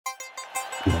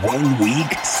1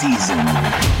 week season.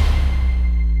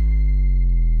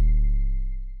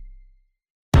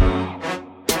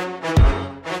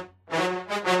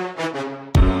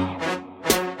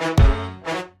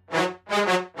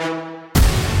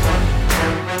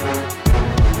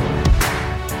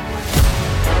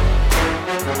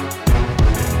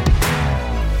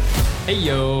 Hey,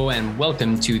 yo, and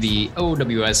welcome to the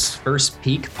OWS First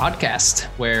Peek podcast,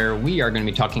 where we are going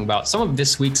to be talking about some of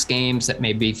this week's games that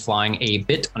may be flying a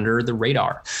bit under the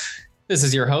radar. This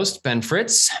is your host, Ben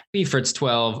Fritz,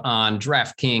 bfritz12 on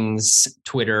DraftKings,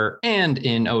 Twitter, and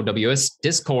in OWS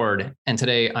Discord. And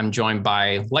today I'm joined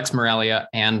by Lex Moralia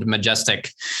and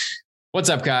Majestic. What's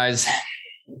up, guys?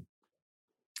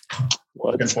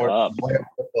 What's up?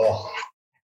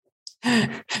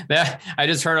 I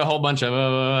just heard a whole bunch of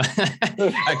I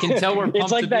can tell we're pumped.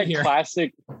 It's like to that be here.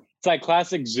 classic. It's like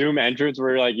classic Zoom entrance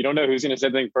where like you don't know who's going to say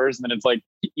something first, and then it's like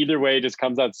either way it just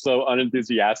comes out so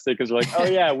unenthusiastic because we're like, oh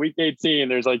yeah, week 18.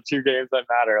 There's like 2 games that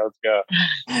matter. Let's go.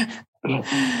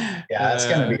 Yeah, it's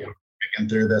going to be picking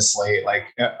through this slate. Like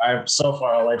so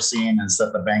far, all I've seen is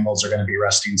that the Bengals are going to be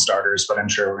resting starters, but I'm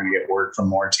sure we're going to get word from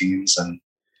more teams, and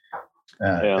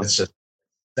it's just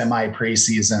semi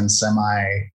preseason,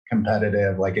 semi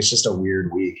competitive. Like it's just a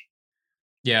weird week.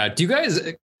 Yeah. Do you guys,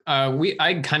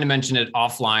 I kind of mentioned it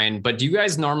offline, but do you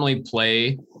guys normally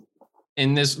play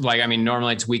in this? Like, I mean,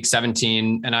 normally it's week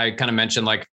 17 and I kind of mentioned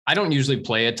like, I don't usually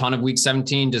play a ton of week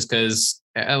 17 just because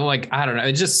like, I don't know.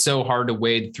 It's just so hard to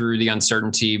wade through the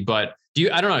uncertainty, but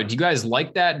I don't know. Do you guys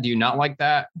like that? Do you not like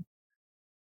that?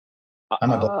 I'm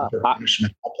a glutton for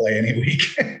punishment. I'll play any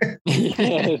week.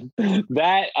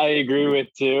 That I agree with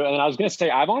too. And I was going to say,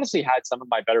 I've honestly had some of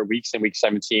my better weeks in week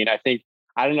 17. I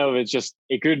don't know if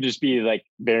it could just be like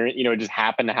very, it just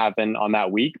happened to happen on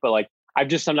that week. But like, I've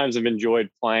just sometimes have enjoyed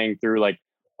playing through like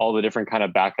all the different kind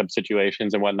of backup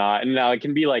situations and whatnot. And now it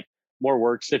can be like more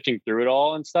work sifting through it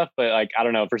all and stuff. But like, I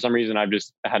don't know, for some reason, I've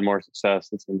just had more success,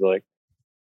 it seems like.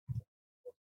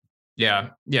 Yeah.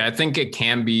 I think it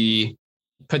can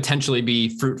potentially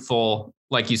be fruitful,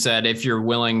 like you said, if you're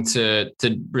willing to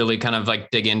really kind of like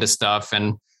dig into stuff.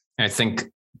 And I think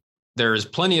there's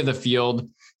plenty of the field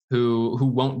who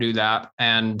won't do that.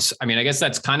 And I mean, I guess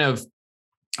that's kind of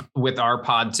with our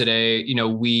pod today.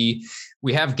 We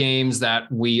have games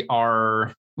that we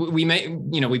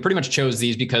pretty much chose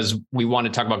these because we want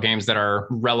to talk about games that are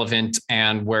relevant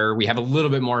and where we have a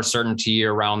little bit more certainty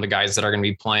around the guys that are going to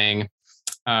be playing.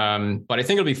 But I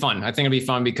think it'll be fun. I think it'll be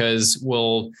fun because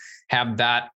we'll have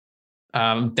that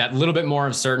little bit more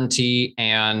of certainty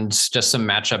and just some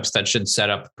matchups that should set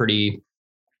up pretty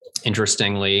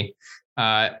interestingly.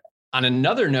 On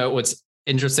another note, what's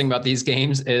interesting about these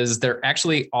games is they're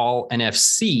actually all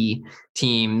NFC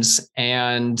teams,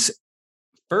 and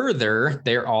further,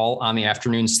 they're all on the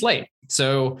afternoon slate.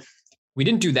 So we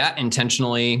didn't do that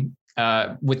intentionally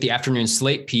with the afternoon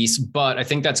slate piece, but I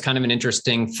think that's kind of an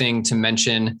interesting thing to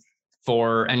mention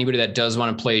for anybody that does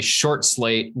want to play short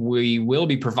slate. We will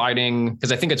be providing,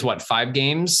 because I think it's 5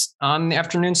 games on the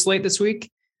afternoon slate this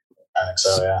week. I think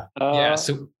so,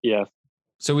 yeah.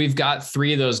 So we've got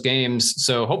 3 of those games.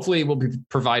 So hopefully we'll be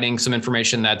providing some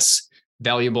information that's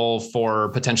valuable for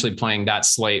potentially playing that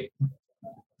slate.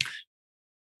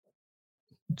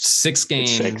 6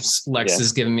 games. 6. Lex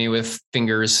is giving me with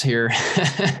fingers here.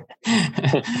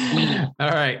 All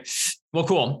right. Well,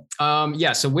 cool.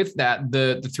 So with that,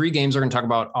 the 3 games we're going to talk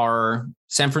about are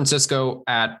San Francisco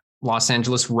at Los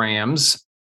Angeles Rams,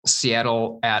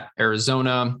 Seattle at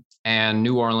Arizona, and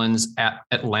New Orleans at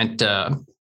Atlanta.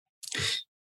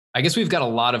 I guess we've got a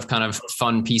lot of kind of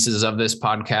fun pieces of this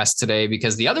podcast today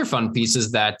because the other fun piece is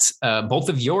that both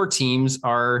of your teams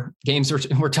are games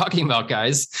we're talking about,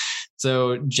 guys.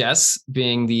 So Jess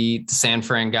being the San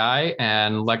Fran guy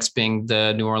and Lex being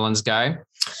the New Orleans guy.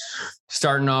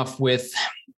 Starting off with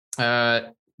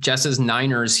Jess's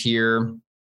Niners here.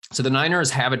 So the Niners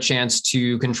have a chance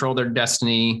to control their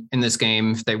destiny in this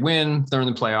game. If they win, they're in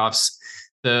the playoffs.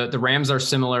 The Rams are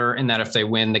similar in that if they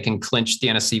win, they can clinch the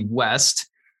NFC West.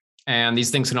 And these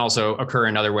things can also occur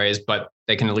in other ways, but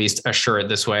they can at least assure it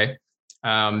this way.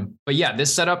 But yeah,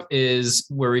 this setup is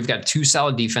where we've got 2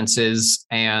 solid defenses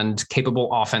and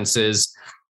capable offenses.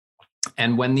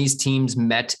 And when these teams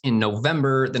met in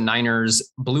November, the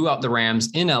Niners blew out the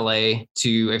Rams in LA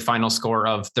to a final score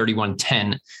of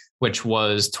 31-10, which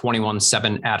was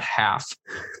 21-7 at half.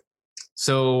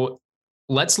 So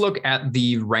let's look at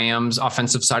the Rams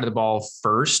offensive side of the ball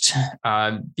first.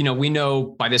 We know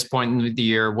by this point in the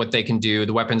year what they can do,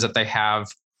 the weapons that they have.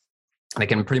 They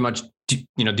can pretty much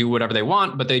do whatever they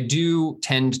want, but they do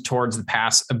tend towards the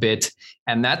pass a bit.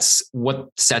 And that's what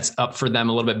sets up for them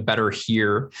a little bit better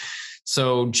here.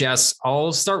 So Jess,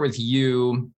 I'll start with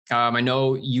you. I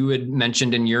know you had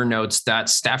mentioned in your notes that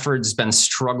Stafford's been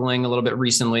struggling a little bit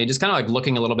recently, just kind of like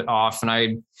looking a little bit off. And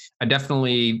I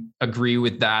definitely agree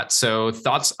with that. So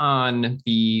thoughts on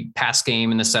the pass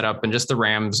game and the setup and just the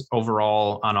Rams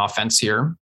overall on offense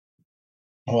here?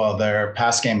 Well, their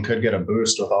pass game could get a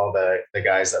boost with all the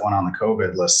guys that went on the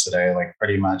COVID list today. Like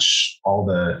pretty much all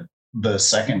the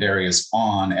secondary is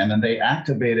on, and then they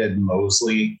activated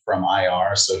Mosley from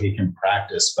IR so he can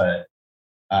practice, but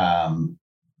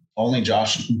only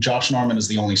Josh Norman is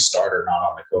the only starter not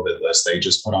on the COVID list. They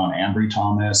just put on Ambry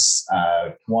Thomas.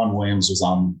 Juan Williams was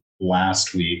on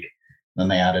last week. Then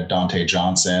they added Dante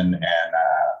Johnson and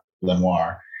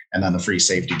Lenoir, and then the free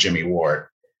safety Jimmy Ward.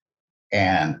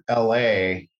 And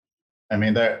LA, I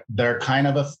mean, they're kind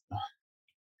of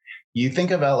you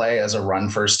think of LA as a run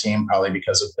first team, probably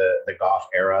because of the Goff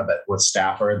era, but with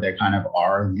Stafford, they kind of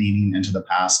are leaning into the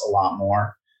pass a lot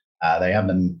more. They have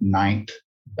the 9th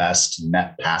best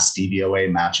net pass DVOA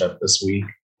matchup this week.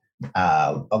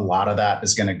 A lot of that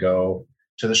is going to go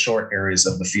to the short areas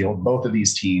of the field. Both of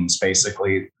these teams,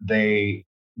 basically, they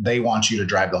want you to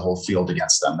drive the whole field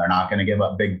against them. They're not going to give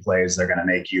up big plays. They're going to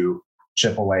make you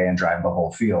chip away and drive the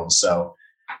whole field. So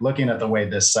looking at the way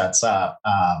this sets up,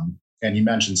 and you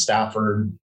mentioned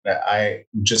Stafford, I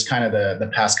just kind of the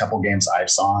past couple games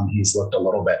I've saw him, he's looked a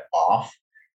little bit off,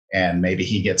 and maybe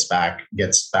he gets back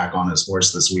on his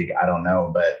horse this week. I don't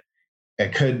know, but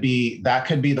that could be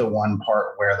the one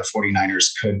part where the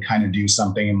 49ers could kind of do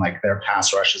something. Like their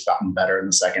pass rush has gotten better in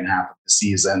the second half of the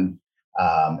season.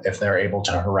 If they're able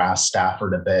to harass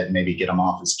Stafford a bit, maybe get him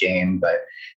off his game, but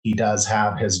he does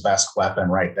have his best weapon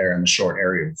right there in the short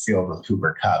area of the field with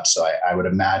Cooper Kupp. So I would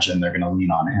imagine they're going to lean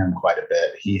on him quite a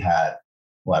bit. He had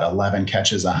 11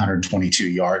 catches, 122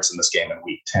 yards in this game in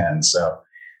week 10. So,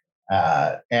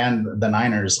 and the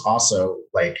Niners also,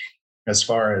 like, as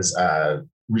far as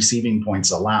receiving points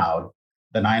allowed,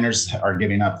 the Niners are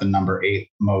giving up the number 8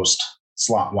 most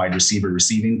slot wide receiver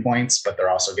receiving points, but they're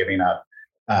also giving up,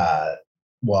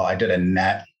 I did a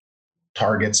net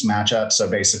targets matchup. So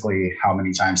basically how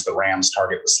many times the Rams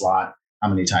target the slot, how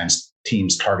many times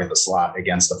teams target the slot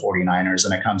against the 49ers.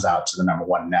 And it comes out to the number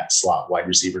 1 net slot wide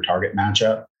receiver target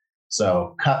matchup.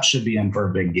 So Kupp should be in for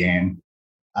a big game.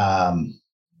 I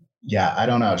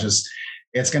don't know.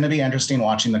 It's going to be interesting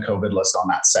watching the COVID list on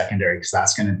that secondary, because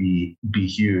that's going to be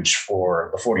huge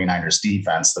for the 49ers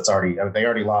defense. They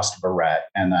already lost Barrett.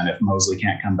 And then if Mosley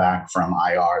can't come back from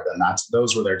IR, then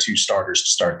those were their 2 starters to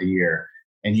start the year.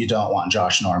 And you don't want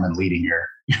Josh Norman leading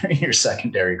your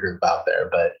secondary group out there,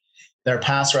 but their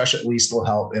pass rush at least will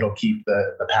help. It'll keep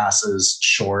the passes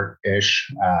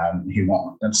short-ish.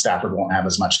 Stafford won't have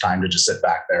as much time to just sit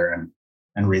back there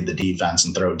and read the defense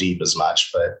and throw deep as much,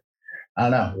 but I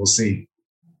don't know. We'll see.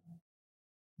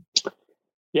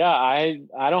 Yeah, I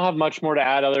don't have much more to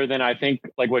add other than I think,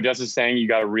 like what Jess is saying, you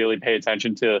got to really pay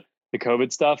attention to the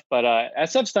COVID stuff. But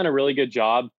SF's done a really good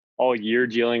job all year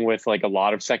dealing with like a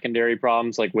lot of secondary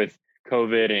problems, like with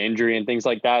COVID and injury and things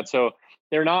like that. So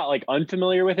they're not like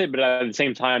unfamiliar with it, but at the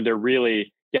same time, they're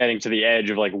really getting to the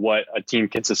edge of like what a team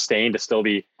can sustain to still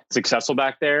be successful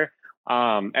back there.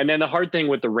 And then the hard thing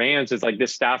with the Rams is like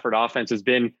this Stafford offense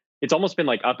it's almost been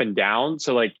like up and down.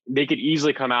 So like they could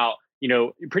easily come out,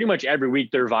 pretty much every week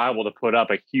they're viable to put up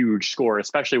a huge score,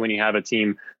 especially when you have a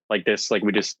team like this, like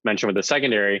we just mentioned with the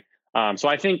secondary. So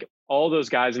I think all those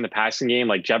guys in the passing game,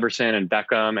 like Jefferson and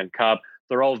Beckham and Kupp,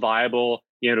 they're all viable,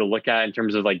 to look at in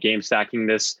terms of like game stacking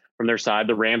this from their side.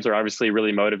 The Rams are obviously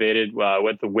really motivated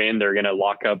with the win. They're going to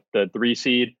lock up the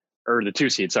 2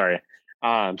 seed. Sorry.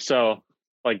 So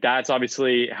like that's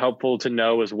obviously helpful to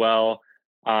know as well.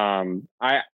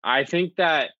 I think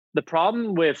that the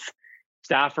problem with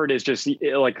Stafford is just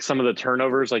like some of the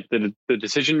turnovers, like the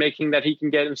decision making that he can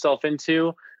get himself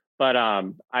into. But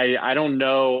I don't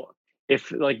know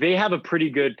if like they have a pretty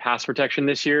good pass protection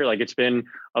this year. Like it's been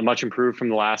a much improved from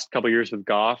the last couple of years with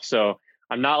Goff. So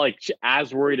I'm not like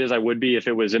as worried as I would be if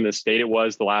it was in the state it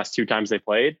was the last 2 times they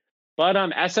played. But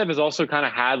SF has also kind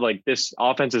of had like this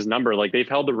offense's number. Like they've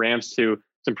held the Rams to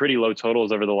some pretty low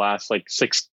totals over the last like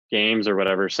 6 games or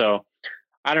whatever. So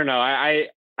I don't know.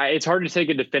 It's hard to take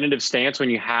a definitive stance when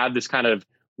you have this kind of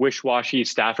wish-washy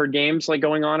Stafford games like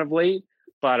going on of late.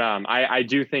 But I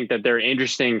do think that they're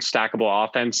interesting, stackable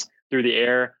offense through the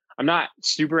air. I'm not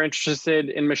super interested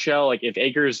in Michel. Like if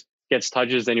Akers gets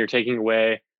touches, then you're taking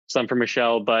away some from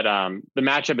Michel. But the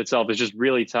matchup itself is just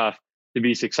really tough to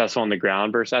be successful on the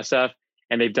ground versus SF.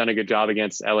 And they've done a good job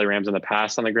against LA Rams in the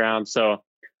past on the ground. So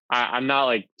I'm not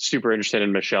like super interested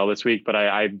in Michel this week, but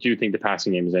I do think the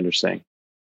passing game is interesting.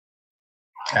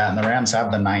 And the Rams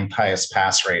have the 9th highest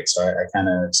pass rate. So I kind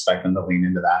of expect them to lean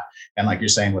into that. And like you're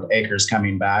saying, with Akers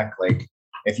coming back, like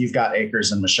if you've got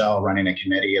Akers and Michelle running a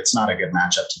committee, it's not a good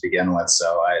matchup to begin with.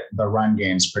 So the run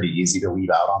game's pretty easy to leave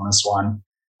out on this one.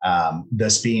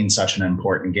 This being such an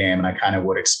important game, and I kind of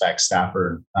would expect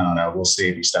Stafford, I don't know, we'll see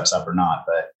if he steps up or not,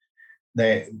 but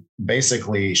they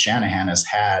basically, Shanahan has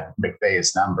had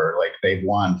McVay's number. Like they've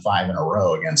won 5 in a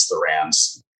row against the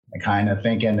Rams. I kind of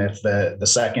thinking if the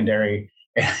secondary,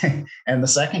 and the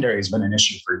secondary has been an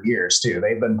issue for years too.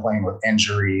 They've been playing with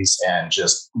injuries and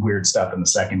just weird stuff in the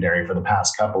secondary for the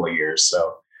past couple of years.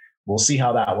 So we'll see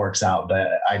how that works out. But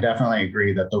I definitely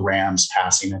agree that the Rams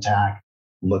passing attack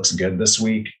looks good this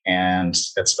week. And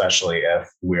especially if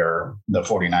the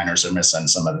 49ers are missing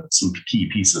some key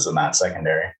pieces in that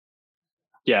secondary.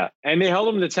 Yeah. And they held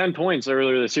them to 10 points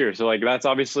earlier this year. So like, that's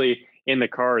obviously in the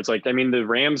cards. Like, I mean, the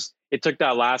Rams, it took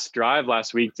that last drive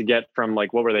last week to get from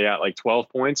like, what were they at? Like 12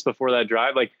 points before that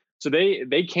drive. Like, so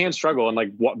they can struggle. And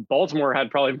like what Baltimore had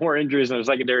probably more injuries in their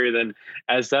secondary than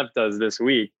SF does this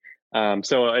week.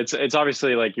 So it's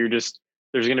obviously like there's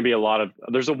going to be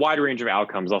there's a wide range of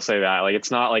outcomes. I'll say that. Like,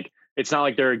 it's not like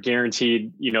they're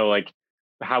guaranteed, like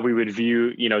how we would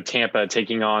view, Tampa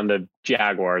taking on the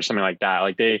Jaguars, something like that.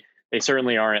 Like they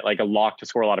certainly aren't like a lock to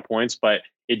score a lot of points, but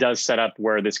it does set up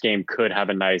where this game could have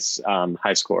a nice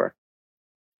high score.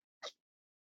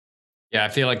 Yeah, I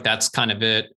feel like that's kind of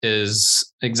it,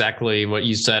 is exactly what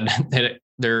you said.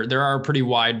 There are a pretty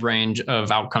wide range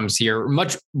of outcomes here,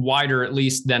 much wider at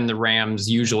least than the Rams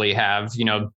usually have,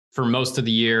 for most of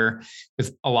the year,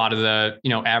 with a lot of the,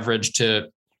 average to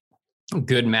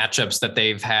good matchups that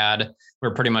they've had.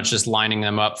 We're pretty much just lining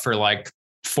them up for like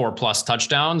 4+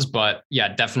 touchdowns, but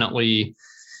yeah, definitely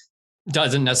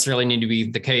doesn't necessarily need to be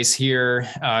the case here.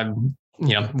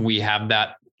 We have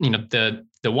that,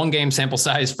 the one game sample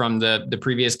size from the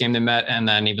previous game they met. And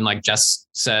then even like Jess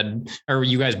said, or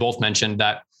you guys both mentioned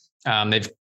that they've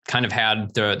kind of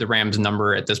had the Rams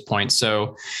number at this point.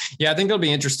 So yeah, I think it'll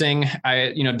be interesting.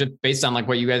 Based on like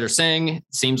what you guys are saying, it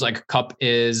seems like Kupp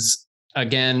is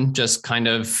again, just kind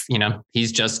of,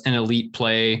 he's just an elite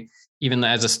play, even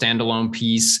as a standalone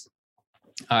piece.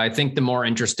 I think the more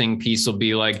interesting piece will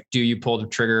be like, do you pull the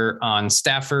trigger on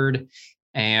Stafford?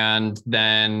 And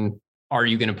then are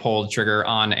you going to pull the trigger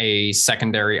on a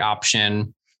secondary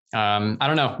option? I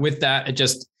don't know. With that,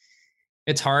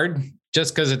 it's hard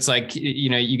just because it's like,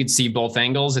 you could see both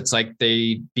angles. It's like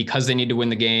because they need to win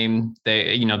the game,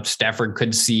 Stafford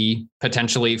could see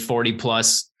potentially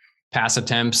 40+ pass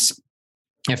attempts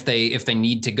if they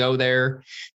need to go there.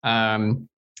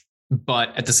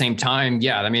 But at the same time,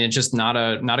 yeah, I mean, it's just not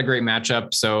a great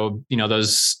matchup. So,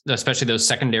 especially those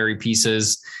secondary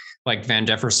pieces like Van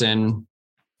Jefferson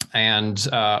and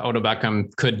Odell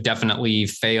Beckham could definitely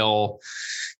fail,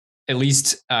 at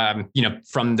least,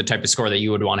 from the type of score that you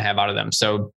would want to have out of them.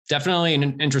 So definitely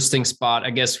an interesting spot. I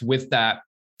guess with that,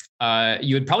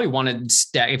 you would probably want to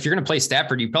stack, if you're going to play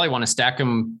Stafford, you probably want to stack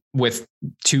him with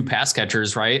 2 pass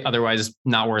catchers, right? Otherwise,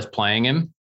 not worth playing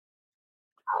him.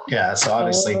 Yeah. So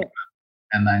obviously,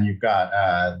 and then you've got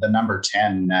the number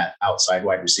 10 net outside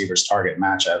wide receivers target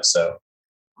matchup. So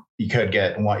you could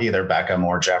get either Beckham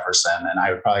or Jefferson. And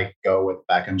I would probably go with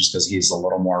Beckham just because he's a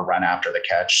little more run after the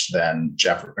catch than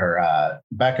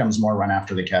Beckham's more run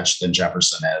after the catch than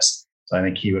Jefferson is. So I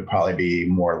think he would probably be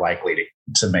more likely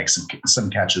to make some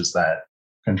catches that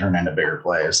can turn into bigger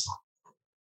plays.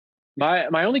 My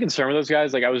only concern with those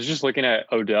guys, like I was just looking at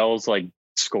Odell's like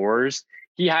scores.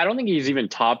 I don't think he's even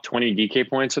top 20 DK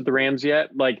points with the Rams yet.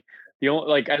 Like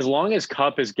as long as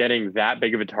Kupp is getting that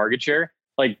big of a target share,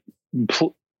 like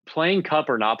playing Kupp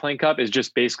or not playing Kupp is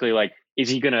just basically like, is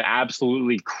he going to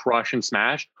absolutely crush and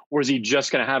smash, or is he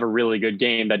just going to have a really good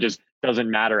game that just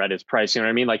doesn't matter at his price? You know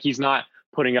what I mean? Like he's not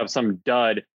putting up some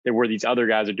dud where these other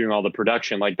guys are doing all the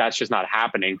production. Like that's just not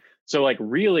happening. So like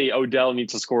really Odell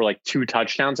needs to score like 2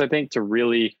 touchdowns, I think, to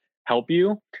really help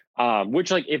you. Which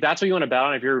like, if that's what you want to bet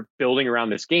on, if you're building around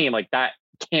this game, like that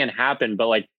can happen. But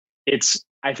like,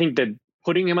 I think that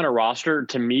putting him on a roster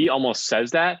to me almost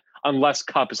says that, unless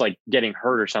Kupp is like getting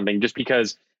hurt or something, just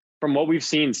because from what we've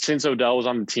seen since Odell was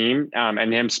on the team,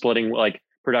 and him splitting like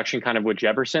production kind of with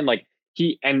Jefferson, like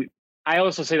and I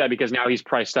also say that because now he's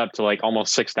priced up to like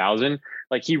almost 6,000.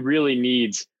 Like he really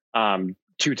needs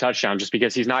 2 touchdowns just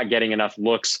because he's not getting enough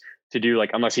looks to do,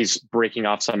 like, unless he's breaking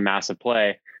off some massive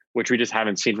play, which we just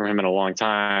haven't seen from him in a long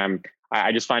time.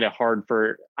 I just find it hard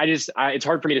it's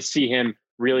hard for me to see him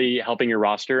really helping your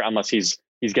roster unless he's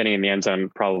getting in the end zone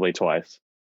probably twice.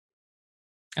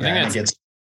 I think it's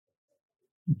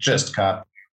just Kupp.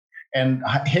 And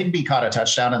Higbee caught a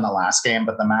touchdown in the last game,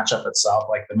 but the matchup itself,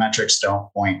 like the metrics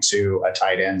don't point to a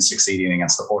tight end succeeding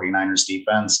against the 49ers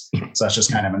defense. So that's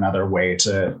just kind of another way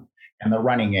to, and the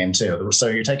running game too. So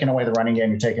you're taking away the running game,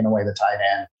 you're taking away the tight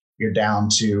end, you're down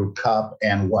to Kupp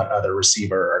and what other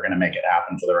receiver are going to make it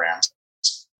happen for the Rams.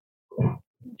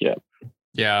 Yeah.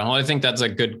 Yeah. Well, I think that's a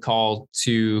good call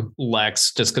to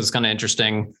Lex, just because it's kind of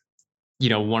interesting.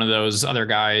 One of those other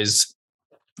guys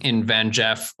in Van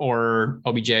Jeff or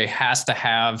OBJ has to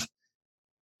have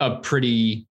a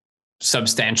pretty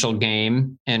substantial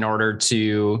game in order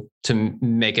to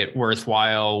make it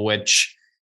worthwhile, which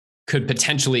could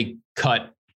potentially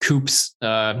cut Kupp's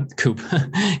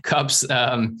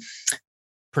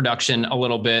production a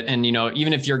little bit. And,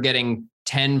 even if you're getting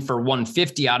 10 for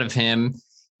 150 out of him,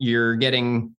 you're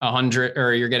getting 100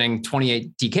 or you're getting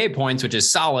 28 DK points, which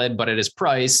is solid, but at his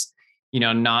price,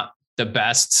 not the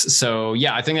best. So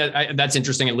yeah, I think that's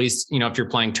interesting, at least, if you're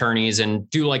playing tourneys and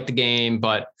do like the game,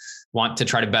 but want to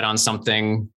try to bet on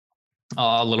something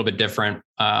a little bit different.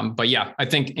 But yeah, I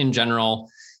think in general,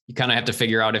 you kind of have to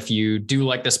figure out if you do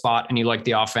like the spot and you like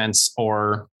the offense,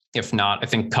 or if not. I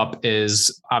think Kupp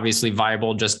is obviously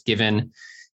viable just given,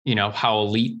 how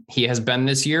elite he has been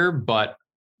this year, but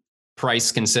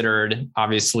price considered,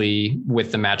 obviously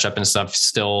with the matchup and stuff,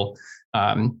 still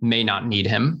may not need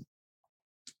him.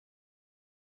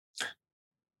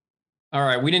 All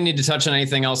right. We didn't need to touch on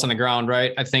anything else on the ground,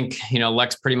 right? I think,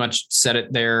 Lex pretty much said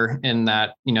it there in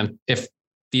that, if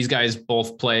these guys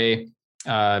both play,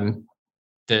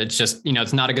 it's just,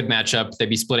 it's not a good matchup. They'd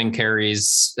be splitting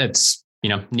carries. It's,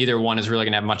 neither one is really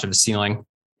going to have much of a ceiling.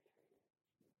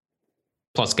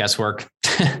 Plus guesswork.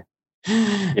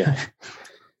 Yeah.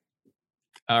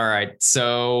 All right.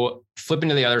 So flipping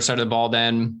to the other side of the ball,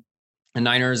 then the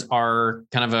Niners are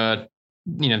kind of a,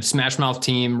 smash mouth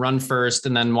team, run first,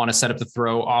 and then want to set up the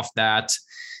throw off that.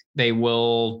 They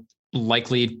will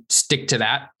likely stick to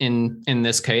that in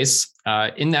this case.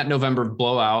 In that November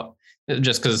blowout,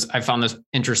 just because I found this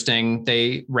interesting,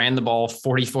 they ran the ball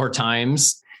 44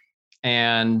 times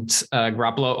and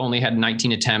Garoppolo only had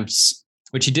 19 attempts,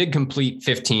 which he did complete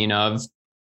 15 of.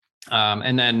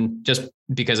 And then just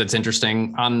because it's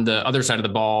interesting, on the other side of the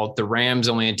ball, the Rams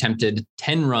only attempted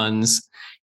 10 runs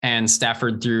and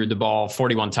Stafford threw the ball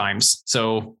 41 times.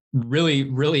 So really,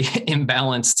 really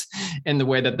imbalanced in the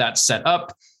way that that's set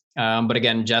up. But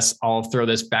again, Jess, I'll throw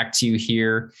this back to you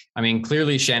here. I mean,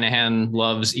 clearly Shanahan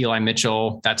loves Eli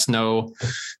Mitchell. That's no,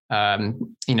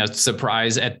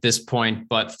 surprise at this point,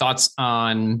 but thoughts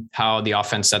on how the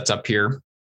offense sets up here?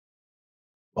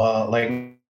 Well,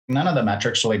 none of the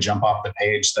metrics really jump off the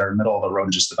page. They're middle of the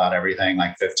road, just about everything,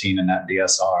 like 15 in net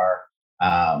DSR.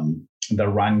 The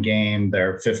run game,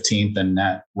 they're 15th in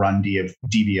net run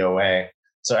DVOA.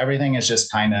 So everything is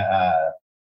just kind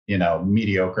of,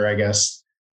 mediocre, I guess.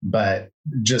 But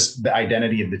just the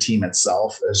identity of the team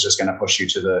itself is just going to push you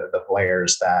to the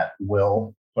players that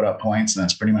will put up points. And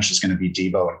that's pretty much just going to be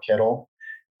Debo and Kittle.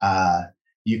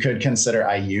 You could consider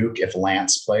Ayuk if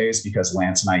Lance plays, because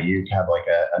Lance and Ayuk have like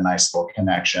a nice little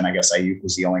connection. I guess Ayuk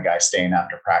was the only guy staying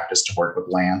after practice to work with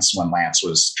Lance when Lance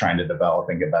was trying to develop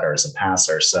and get better as a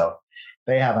passer. So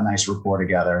they have a nice rapport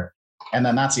together. And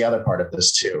then that's the other part of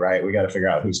this too, right? We got to figure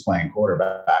out who's playing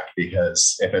quarterback,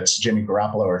 because if it's Jimmy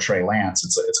Garoppolo or Trey Lance,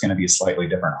 it's going to be a slightly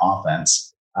different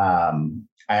offense. I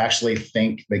actually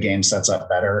think the game sets up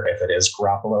better if it is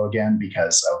Garoppolo again,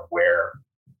 because of where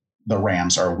the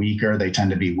Rams are weaker. They tend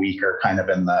to be weaker kind of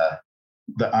in the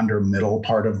under middle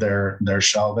part of their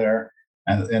shell there.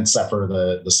 And except for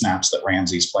the snaps that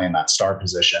Ramsey's playing that star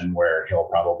position, where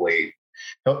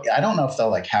I don't know if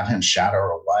they'll have him shadow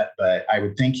or what, but I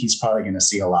would think he's probably going to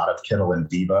see a lot of Kittle and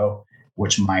Debo,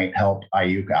 which might help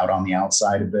Ayuk out on the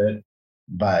outside a bit.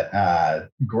 But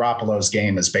Garoppolo's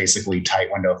game is basically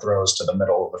tight window throws to the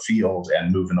middle of the field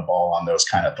and moving the ball on those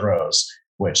kind of throws,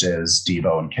 which is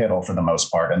Debo and Kittle for the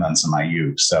most part, and then some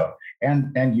Ayuk. So,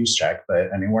 and Juszczyk,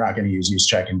 but I mean, we're not going to use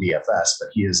Juszczyk in DFS, but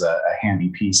he is a handy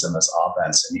piece in this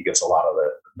offense, and he gets a lot of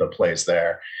the plays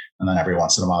there. And then every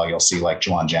once in a while, you'll see like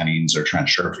Juwan Jennings or Trent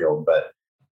Sherfield. But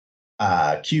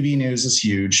QB news is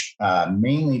huge,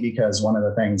 mainly because one of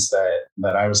the things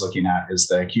that I was looking at is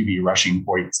the QB rushing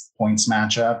points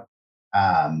matchup.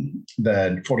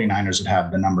 The 49ers would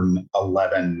have the number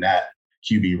 11 net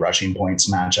QB rushing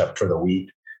points matchup for the week,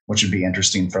 which would be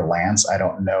interesting for Lance. I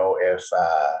don't know if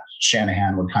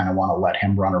Shanahan would kind of want to let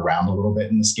him run around a little bit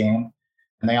in this game.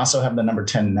 And they also have the number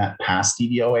 10 net pass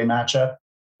DVOA matchup,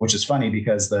 which is funny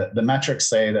because the metrics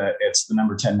say that it's the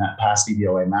number 10 net pass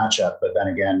DVOA matchup, but then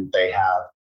again, they have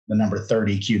the number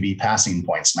 30 QB passing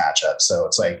points matchup. So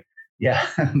it's like, yeah,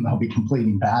 they'll be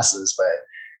completing passes, but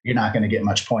you're not going to get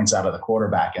much points out of the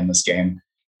quarterback in this game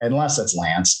unless it's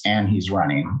Lance and he's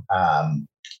running.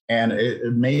 And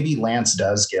maybe Lance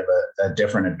does give a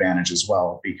different advantage as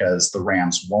well, because the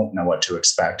Rams won't know what to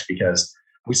expect, because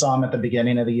we saw him at the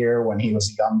beginning of the year when he was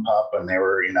a young pup and they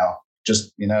were,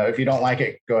 just, if you don't like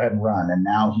it, go ahead and run. And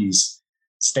now he's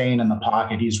staying in the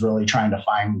pocket. He's really trying to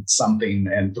find something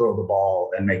and throw the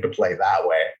ball and make the play that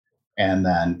way. And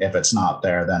then if it's not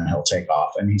there, then he'll take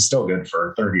off. And he's still good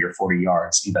for 30 or 40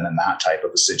 yards, even in that type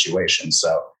of a situation.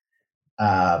 So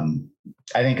I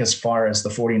think as far as the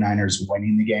 49ers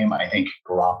winning the game, I think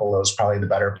Garoppolo is probably the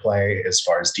better play. As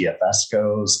far as DFS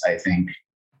goes, I think,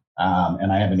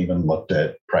 and I haven't even looked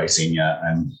at pricing yet.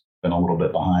 I've been a little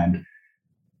bit behind.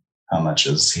 How much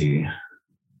is he?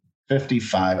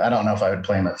 55. I don't know if I would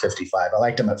play him at 55. I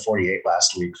liked him at 48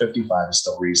 last week. 55 is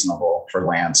still reasonable for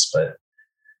Lance, but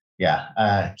yeah,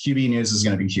 QB news is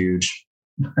going to be huge.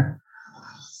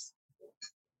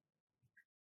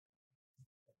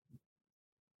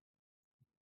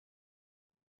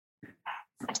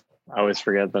 I always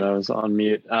forget that I was on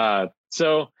mute.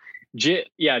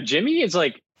 Jimmy is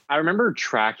like, I remember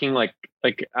tracking like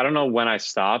I don't know when I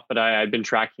stopped, but I've been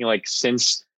tracking like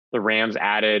since the Rams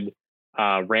added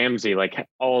Ramsey, like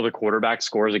all the quarterback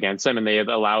scores against them, and they have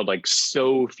allowed like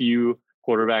so few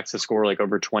quarterbacks to score like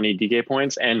over 20 DK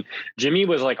points. And Jimmy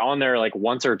was like on there like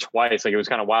once or twice. Like it was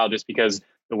kind of wild just because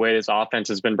the way this offense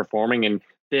has been performing, and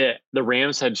the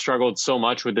Rams had struggled so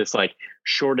much with this like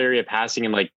short area passing,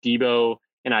 and like Debo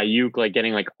and Ayuk like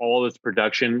getting like all this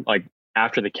production like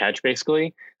after the catch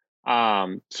basically.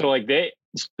 So like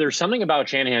there's something about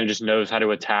Shanahan who just knows how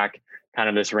to attack kind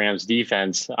of this Rams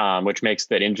defense, which makes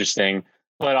that interesting.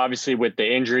 But obviously with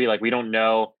the injury, like we don't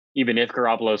know even if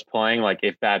Garoppolo is playing, like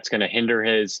if that's going to hinder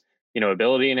his,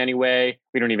 ability in any way.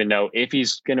 We don't even know if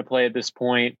he's going to play at this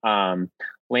point.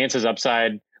 Lance's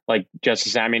upside, like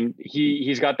Justice, I mean,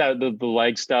 he's got that the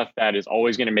leg stuff that is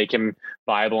always going to make him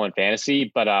viable in fantasy.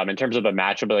 But in terms of a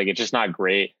matchup, like it's just not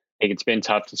great. Like it's been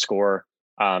tough to score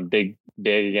big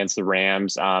against the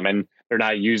Rams, and they're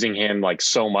not using him like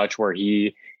so much where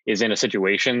he is in a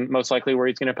situation most likely where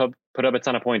he's going to put up a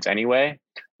ton of points anyway,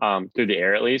 through the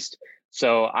air at least.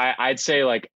 So I'd say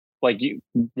like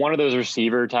one of those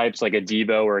receiver types, like a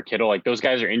Debo or a Kittle, like those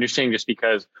guys are interesting just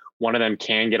because one of them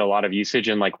can get a lot of usage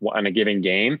in a given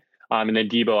game. And then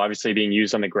Debo obviously being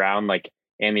used on the ground, like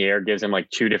in the air, gives him like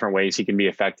two different ways he can be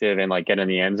effective and like get in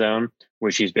the end zone,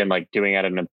 which he's been like doing at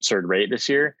an absurd rate this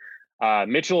year.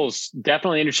 Mitchell's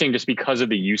definitely interesting just because of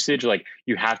the usage. Like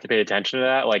you have to pay attention to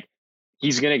that. Like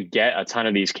he's going to get a ton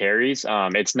of these carries.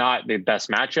 It's not the best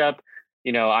matchup.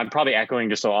 I'm probably echoing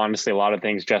just honestly a lot of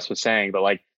things Jess was saying, but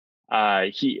like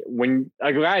when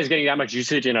a guy is getting that much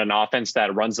usage in an offense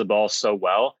that runs the ball so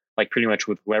well, like pretty much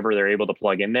with whoever they're able to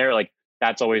plug in there, like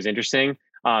that's always interesting.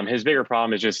 His bigger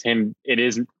problem is just him.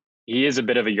 He is a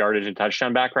bit of a yardage and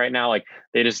touchdown back right now. Like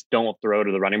they just don't throw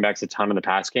to the running backs a ton in the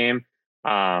pass game.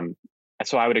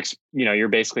 So I would, you're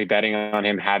basically betting on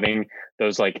him having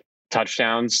those like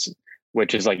touchdowns,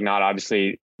 which is like not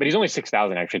obviously, but he's only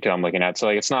 6,000 actually too. I'm looking at, so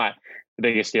like it's not the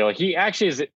biggest deal. He actually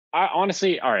is.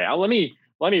 Honestly, all right. Let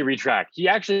me retract. He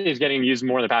actually is getting used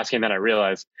more in the pass game than I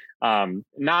realized.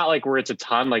 Not like where it's a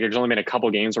ton. Like there's only been a couple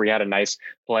games where he had a nice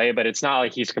play, but it's not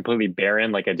like he's completely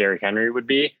barren like a Derrick Henry would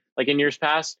be like in years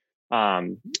past.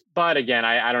 But again,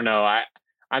 I don't know.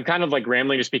 I'm kind of like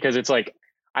rambling just because it's like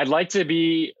I'd like to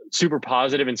be super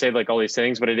positive and say like all these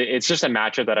things, but it's just a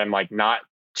matchup that I'm like not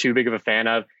too big of a fan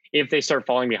of. If they start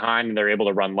falling behind and they're able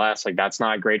to run less, like that's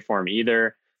not great for him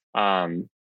either.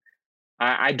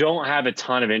 I don't have a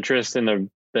ton of interest in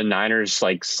the Niners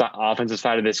like offensive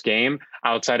side of this game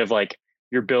outside of like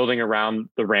you're building around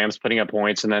the Rams putting up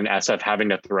points and then SF having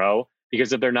to throw,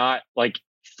 because if they're not like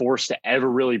forced to ever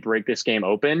really break this game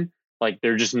open, like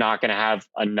they're just not going to have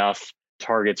enough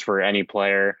targets for any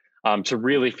player to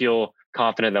really feel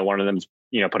confident that one of them's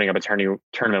putting up a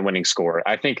tournament winning score.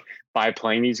 I think by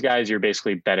playing these guys, you're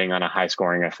basically betting on a high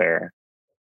scoring affair.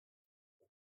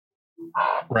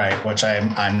 Right, which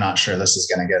I'm not sure this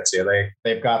is going to get to.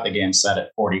 They've got the game set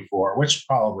at 44, which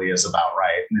probably is about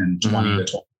right, and 20 to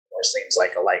 24 seems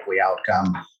like a likely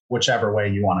outcome. Whichever way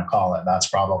you want to call it, that's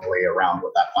probably around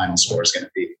what that final score is going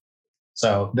to be.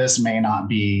 So this may not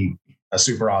be a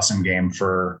super awesome game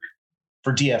for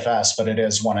DFS, but it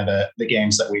is one of the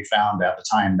games that we found at the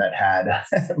time that had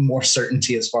more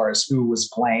certainty as far as who was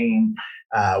playing.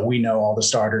 We know all the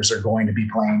starters are going to be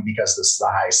playing because this is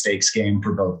a high stakes game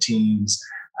for both teams.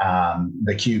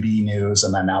 The QB news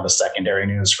and then now the secondary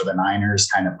news for the Niners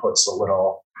kind of puts a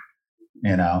little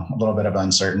bit of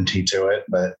uncertainty to it.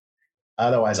 But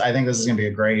otherwise, I think this is going to be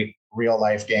a great real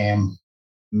life game.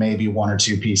 maybe one or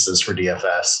two pieces for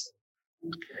DFS.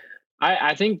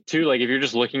 I think too, like if you're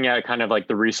just looking at kind of like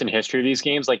the recent history of these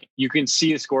games, like you can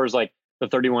see the scores like the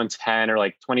 31-10 or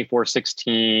like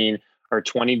 24-16 or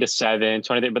 20-7,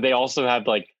 20, but they also have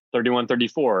like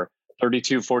 31-34,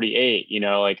 32-48, you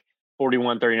know, like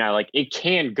 41-39. Like it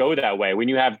can go that way when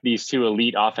you have these two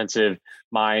elite offensive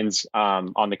minds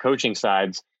on the coaching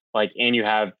sides, like, and you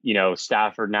have, you know,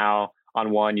 Stafford now on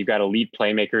one, you've got elite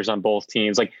playmakers on both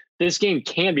teams. Like this game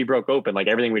can be broke open, like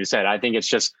everything we just said. I think it's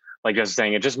just, like just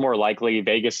saying, it's just more likely.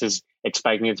 Vegas is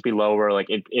expecting it to be lower. Like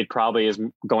it probably is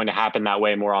going to happen that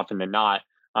way more often than not.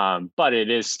 But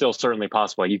it is still certainly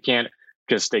possible. You can't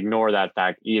just ignore that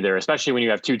fact either, especially when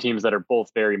you have two teams that are both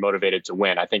very motivated to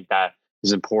win. I think that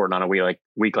is important on a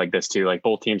week like this too. Like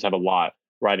both teams have a lot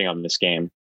riding on this game.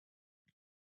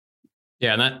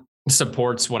 Yeah, and that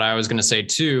supports what I was going to say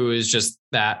too, is just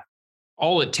that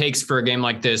all it takes for a game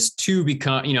like this to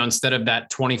become, you know, instead of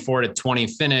that 24-20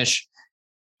 finish,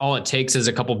 all it takes is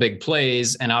a couple big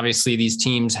plays. And obviously these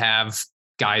teams have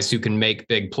guys who can make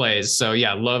big plays. So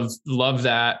yeah, love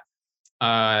that.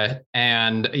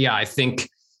 And yeah, I think,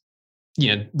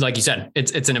 you know, like you said,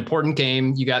 it's an important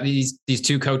game. You got these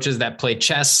two coaches that play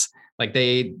chess. Like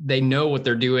they know what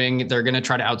they're doing. They're going to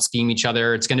try to out scheme each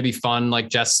other. It's going to be fun. Like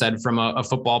Jess said, from a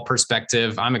football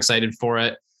perspective, I'm excited for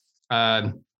it.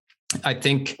 I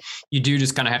think you do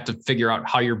just kind of have to figure out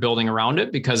how you're building around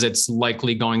it, because it's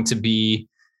likely going to be,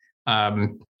 I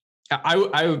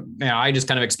just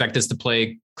kind of expect this to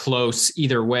play close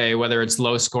either way, whether it's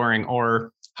low scoring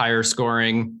or higher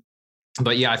scoring.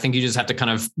 But yeah, I think you just have to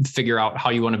kind of figure out how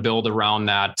you want to build around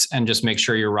that and just make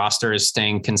sure your roster is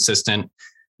staying consistent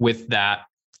with that.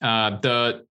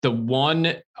 The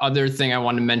one other thing I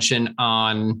want to mention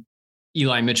on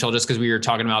Eli Mitchell, just because we were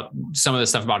talking about some of the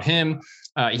stuff about him,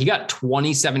 he got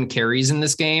 27 carries in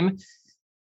this game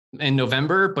in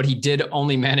November, but he did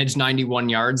only manage 91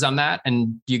 yards on that,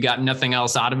 and you got nothing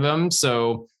else out of him.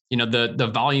 So, you know,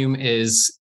 the volume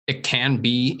it can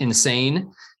be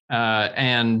insane.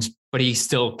 But he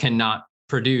still cannot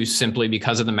produce simply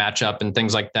because of the matchup and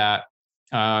things like that.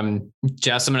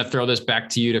 Jess, I'm going to throw this back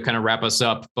to you to kind of wrap us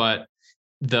up. But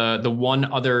the one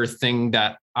other thing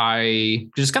that I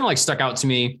just kind of like stuck out to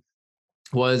me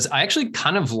was I actually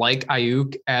kind of like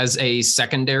Ayuk as a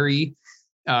secondary,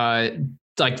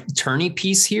 like tourney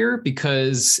piece here,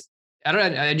 because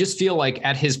I just feel like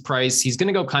at his price, he's going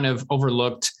to go kind of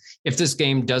overlooked. If this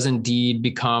game does indeed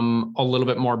become a little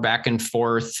bit more back and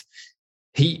forth,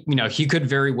 he could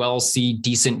very well see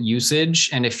decent usage.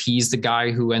 And if he's the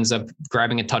guy who ends up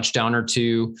grabbing a touchdown or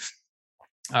two,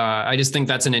 I just think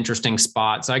that's an interesting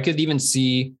spot. So I could even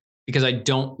see, because I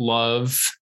don't love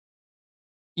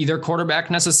either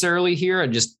quarterback necessarily here.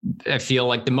 I feel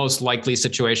like the most likely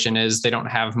situation is they don't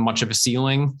have much of a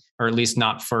ceiling, or at least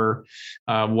not for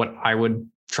what I would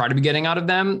try to be getting out of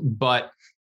them. But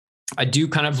I do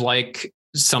kind of like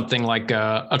something like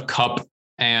a Kupp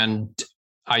and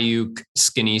Ayuk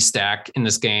skinny stack in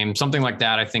this game. Something like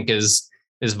that I think is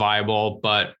viable.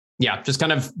 But yeah, just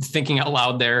kind of thinking out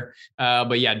loud there.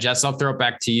 But yeah, Jess, I'll throw it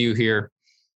back to you here.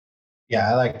 Yeah,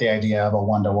 I like the idea of a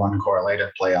 1-to-1 correlated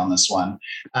play on this one.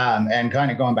 And kind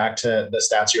of going back to the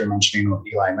stats you were mentioning with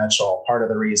Eli Mitchell, part of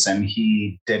the reason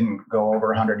he didn't go over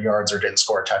 100 yards or didn't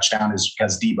score a touchdown is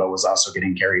because Debo was also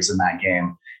getting carries in that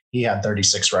game. He had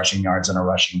 36 rushing yards and a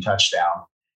rushing touchdown.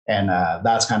 And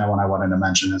that's kind of what I wanted to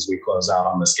mention as we close out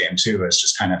on this game too, is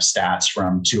just kind of stats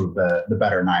from two of the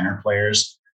better Niner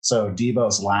players. So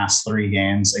Debo's last 3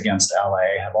 games against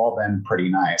LA have all been pretty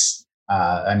nice.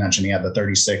 I mentioned he had the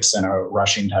 36 and a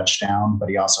rushing touchdown, but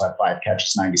he also had 5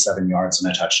 catches, 97 yards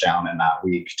and a touchdown in that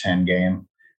week 10 game.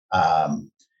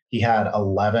 He had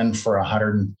 11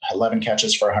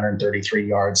 catches for 133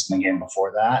 yards in the game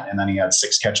before that. And then he had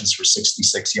 6 catches for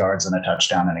 66 yards and a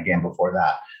touchdown in a game before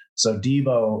that. So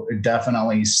Debo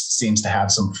definitely seems to have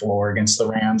some floor against the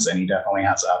Rams, and he definitely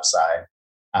has upside.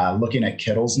 Looking at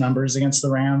Kittle's numbers against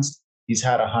the Rams, he's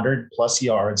had 100 plus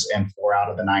yards in 4 out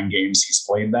of the 9 games he's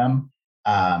played them.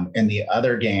 In the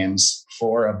other games,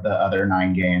 4 of the other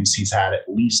 9 games, he's had at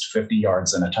least 50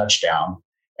 yards and a touchdown.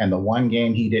 And the one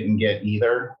game he didn't get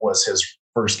either was his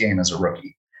first game as a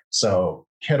rookie. So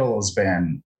Kittle has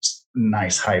been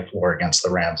nice high floor against the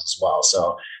Rams as well.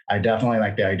 So I definitely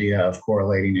like the idea of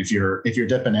correlating. If you're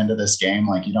dipping into this game,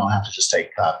 like you don't have to just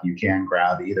take Kupp. You can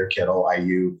grab either Kittle,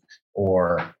 Ayuk,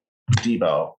 or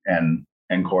Debo and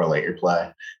correlate your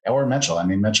play, or Mitchell. I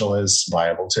mean, Mitchell is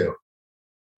viable too.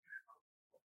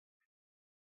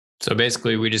 So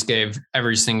basically, we just gave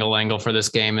every single angle for this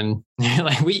game, and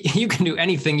you can do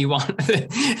anything you want. But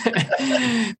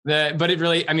it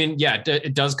really, I mean, yeah,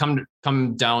 it does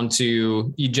come down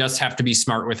to you just have to be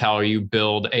smart with how you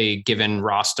build a given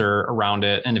roster around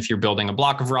it. And if you're building a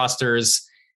block of rosters,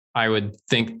 I would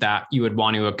think that you would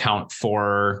want to account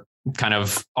for kind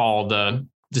of all the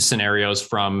scenarios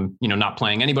from, not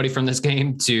playing anybody from this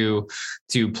game to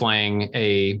playing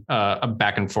a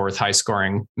back and forth high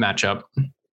scoring matchup.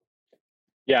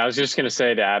 Yeah, I was just going to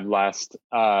say to add last,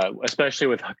 especially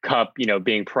with Kupp,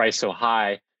 being priced so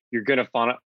high, you're going to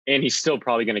find, and he's still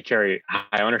probably going to carry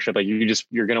high ownership. Like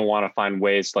you're going to want to find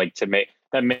ways to make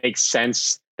that makes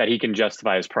sense that he can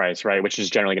justify his price, right? Which is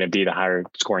generally going to be the higher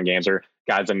scoring games or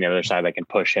guys on the other side that can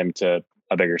push him to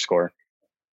a bigger score.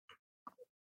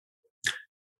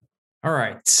 All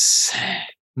right,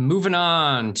 moving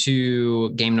on to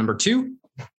game number 2,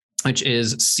 which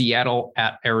is Seattle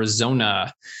at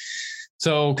Arizona.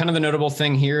 So kind of the notable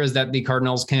thing here is that the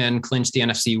Cardinals can clinch the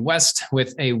NFC West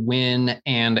with a win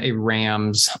and a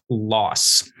Rams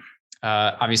loss.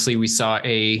 Obviously, we saw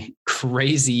a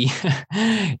crazy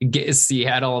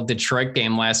Seattle-Detroit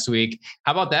game last week.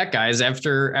 How about that, guys?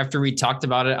 After we talked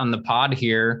about it on the pod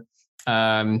here,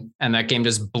 and that game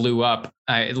just blew up.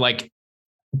 I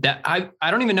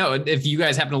don't even know if you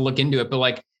guys happen to look into it,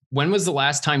 but when was the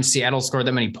last time Seattle scored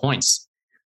that many points?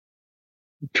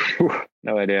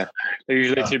 No idea. They're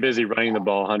usually too busy running the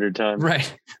ball 100 times.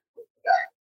 Right.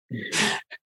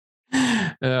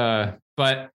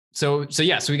 But so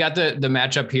we got the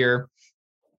matchup here.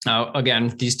 Again,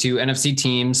 these two NFC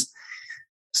teams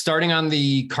starting on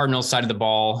the Cardinals side of the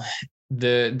ball,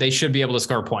 they should be able to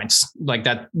score points like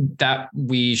that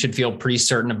we should feel pretty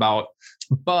certain about.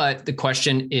 But the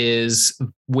question is,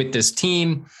 with this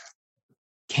team,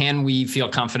 can we feel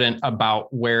confident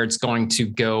about where it's going to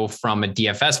go from a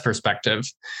DFS perspective?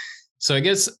 So I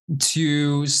guess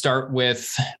to start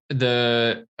with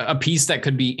a piece that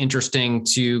could be interesting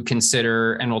to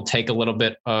consider and will take a little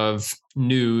bit of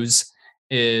news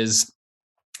is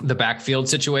the backfield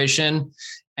situation.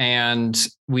 And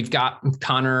we've got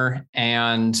Connor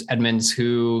and Edmonds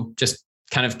who just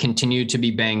kind of continue to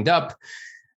be banged up.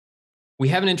 We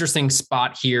have an interesting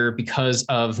spot here because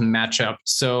of matchup.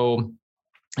 So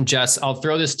Jess, I'll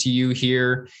throw this to you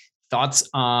here. Thoughts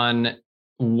on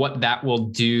what that will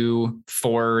do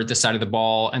for the side of the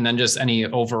ball, and then just any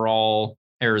overall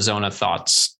Arizona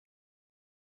thoughts.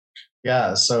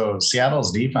 Yeah, so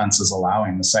Seattle's defense is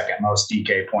allowing the second most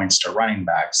DK points to running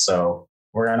backs. So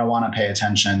we're going to want to pay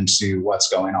attention to what's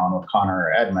going on with Connor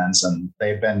or Edmonds. And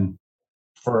they've been,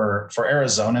 for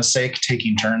Arizona's sake,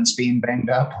 taking turns being banged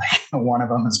up. One of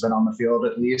them has been on the field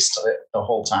at least the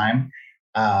whole time.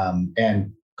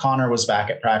 And Connor was back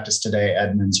at practice today.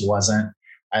 Edmonds wasn't.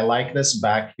 I like this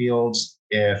backfield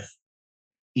if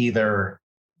either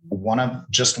one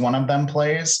of them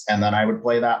plays, and then I would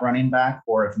play that running back,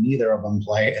 or if neither of them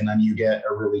play, and then you get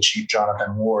a really cheap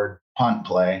Jonathan Ward punt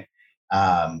play,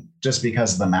 just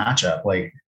because of the matchup.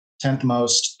 10th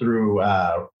most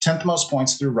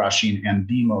points through rushing and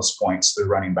the most points through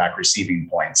running back receiving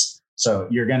points. So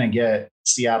you're going to get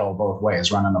Seattle both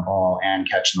ways, running the ball and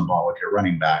catching the ball with your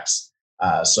running backs.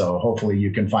 So hopefully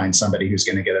you can find somebody who's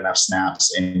going to get enough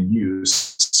snaps and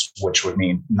use, which would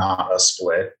mean not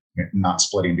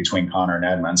splitting between Connor and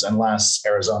Edmonds, unless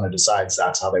Arizona decides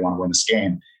that's how they want to win this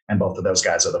game. And both of those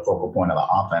guys are the focal point of the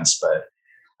offense, but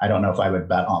I don't know if I would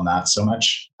bet on that so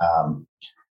much.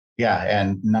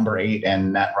 And number 8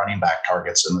 and net running back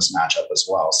targets in this matchup as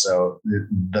well. So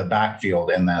the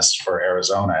backfield in this for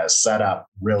Arizona is set up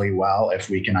really well if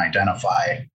we can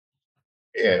identify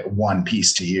one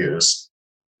piece to use.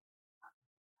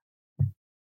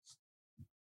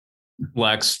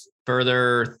 Lex,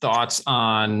 further thoughts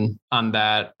on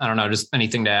that? I don't know, just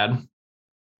anything to add?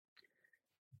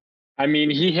 I mean,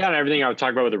 he hit on everything I would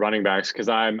talk about with the running backs, because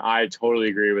I totally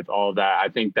agree with all of that. I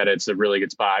think that it's a really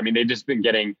good spot. I mean, they've just been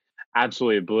getting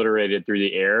absolutely obliterated through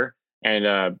the air,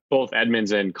 and both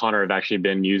Edmonds and Connor have actually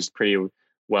been used pretty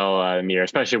well in the air,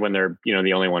 especially when they're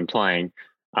the only one playing.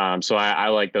 So I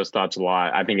like those thoughts a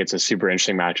lot. I think it's a super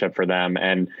interesting matchup for them.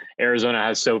 And Arizona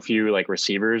has so few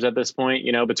receivers at this point,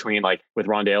 between with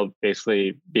Rondale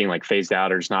basically being phased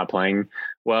out or just not playing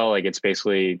well, it's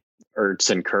basically Ertz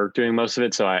and Kirk doing most of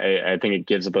it. So I think it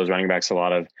gives those running backs a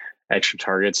lot of extra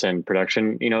targets and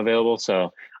production, available.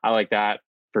 So I like that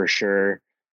for sure.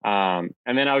 And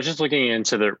then I was just looking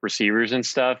into the receivers and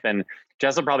stuff, and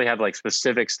Jess will probably have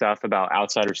specific stuff about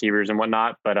outside receivers and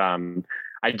whatnot. But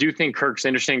I do think Kirk's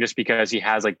interesting just because he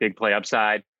has big play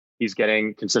upside. He's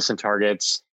getting consistent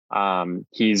targets.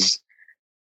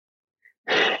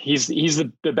 he's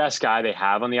the best guy they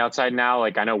have on the outside now.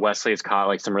 Like I know Wesley has caught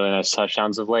like some really nice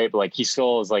touchdowns of late, but like he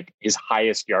still is like his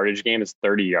highest yardage game is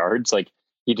 30 yards. Like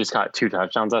he just caught 2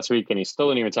 touchdowns last week and he still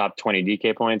didn't even top 20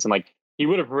 DK points. And like he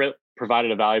would have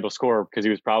provided a valuable score because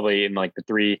he was probably in like the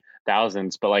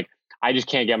 3,000s, but like I just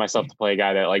can't get myself to play a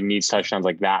guy that like needs touchdowns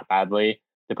like that badly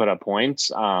to put up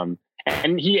points.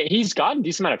 And he's gotten a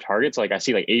decent amount of targets. Like I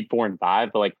see like 8, 4, and 5,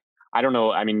 but like, I don't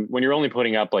know. I mean, when you're only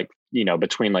putting up like, you know,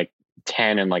 between like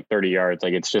 10 and like 30 yards,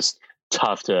 like it's just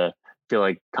tough to feel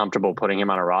like comfortable putting him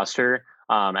on a roster.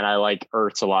 And I like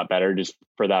Ertz a lot better just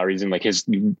for that reason. Like his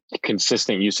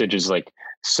consistent usage is like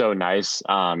so nice.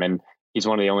 And he's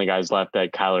one of the only guys left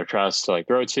that Kyler trusts to like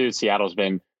throw to. Seattle's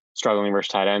been struggling versus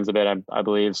tight ends a bit, I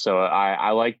believe. So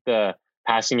I like the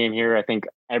passing game here. I think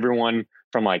everyone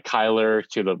from like Kyler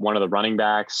to one of the running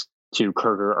backs to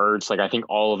Kirk or Ertz, like I think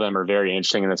all of them are very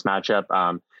interesting in this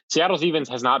matchup. Seattle's defense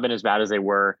has not been as bad as they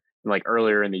were like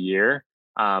earlier in the year,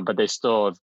 but they still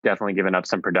have definitely given up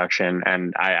some production.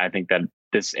 And I think that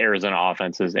this Arizona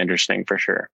offense is interesting for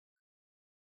sure.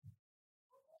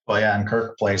 Well, yeah, and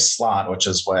Kirk plays slot, which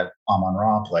is what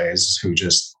Amon-Ra plays, who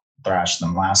just thrashed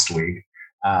them last week.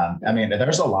 I mean,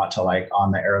 there's a lot to like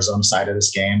on the Arizona side of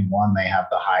this game. One, they have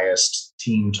the highest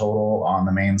team total on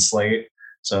the main slate,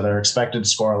 so they're expected to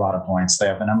score a lot of points. They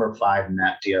have the number 5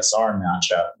 net DSR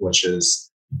matchup, which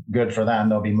is good for them.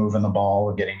 They'll be moving the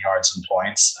ball, getting yards and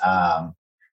points.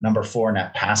 Number 4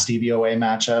 net pass DVOA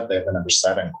matchup. They have the number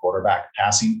 7 quarterback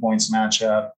passing points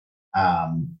matchup.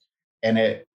 And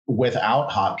it without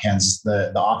Hopkins,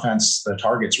 the offense, the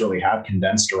targets really have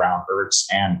condensed around Ertz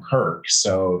and Kirk.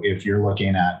 So if you're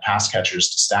looking at pass catchers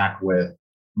to stack with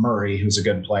Murray, who's a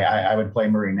good play, I would play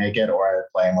Murray naked, or I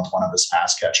would play him with one of his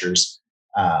pass catchers.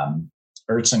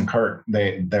 Ertz and Kirk,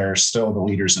 they're still the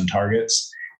leaders in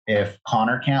targets. If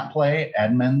Connor can't play,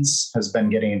 Edmonds has been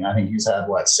getting, I think he's had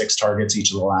 6 targets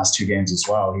each of the last 2 games as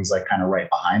well. He's like kind of right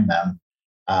behind them.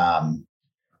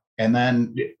 And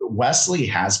then Wesley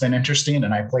has been interesting,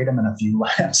 and I played him in a few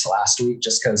lineups last week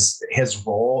just because his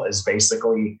role is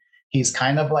basically, he's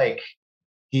kind of like,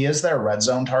 he is their red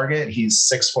zone target. He's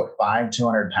 6'5",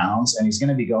 200 pounds, and he's going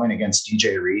to be going against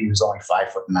DJ Reed, who's only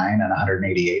 5'9" and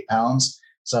 188 pounds.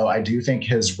 So I do think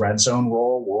his red zone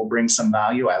role will bring some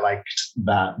value. I liked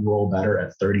that role better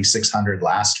at 3,600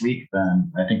 last week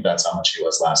than I think that's how much he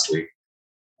was last week.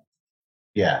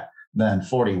 Yeah. Then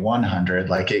 4,100,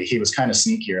 like he was kind of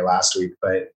sneakier last week,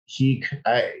 but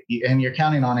and you're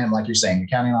counting on him, like you're saying, you're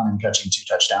counting on him catching 2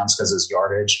 touchdowns because his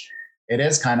yardage, it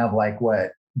is kind of like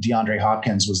what DeAndre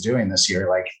Hopkins was doing this year.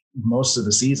 Like most of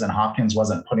the season, Hopkins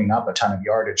wasn't putting up a ton of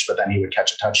yardage, but then he would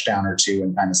catch a touchdown or 2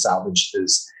 and kind of salvage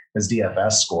his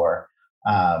DFS score.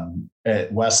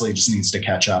 Wesley just needs to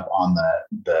catch up on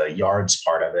the yards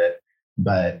part of it.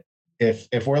 But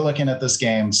if we're looking at this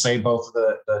game, say both of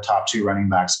the top 2 running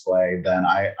backs play, then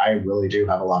I really do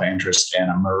have a lot of interest in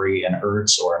a Murray and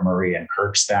Ertz or a Murray and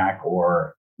Kirk stack,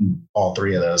 or all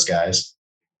 3 of those guys.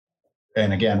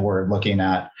 And again, we're looking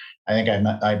at, I think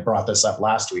I brought this up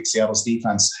last week, Seattle's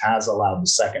defense has allowed the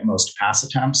 2nd most pass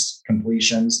attempts,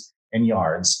 completions, and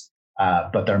yards.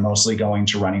 But they're mostly going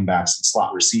to running backs and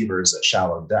slot receivers at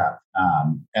shallow depth.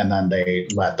 And then they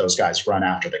let those guys run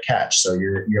after the catch. So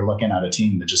you're looking at a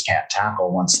team that just can't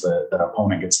tackle once the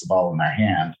opponent gets the ball in their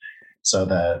hand. So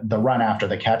the run after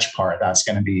the catch part, that's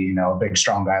going to be, a big,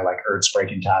 strong guy like Ertz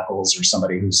breaking tackles, or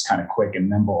somebody who's kind of quick and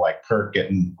nimble like Kirk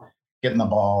getting the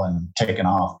ball and taking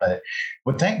off. But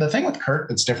the thing with Kirk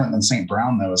that's different than St.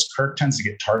 Brown, though, is Kirk tends to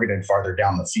get targeted farther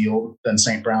down the field than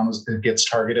St. Brown gets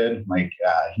targeted. Like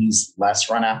he's less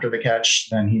run after the catch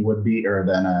than he would be, or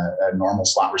than a normal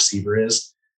slot receiver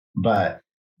is. But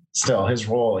still, his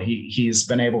role, he's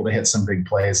been able to hit some big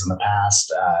plays in the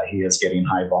past. He is getting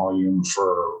high volume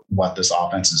for what this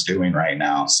offense is doing right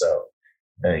now. So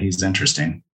he's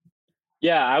interesting.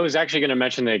 Yeah, I was actually going to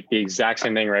mention the exact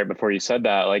same thing right before you said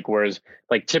that. Like, whereas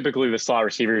like typically the slot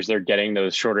receivers, they're getting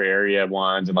those shorter area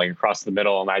ones and like across the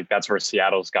middle. And that's where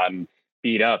Seattle's gotten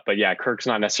beat up. But yeah, Kirk's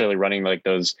not necessarily running like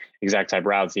those exact type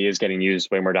routes. He is getting used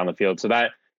way more down the field. So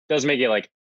that does make it like,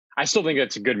 I still think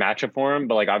that's a good matchup for him.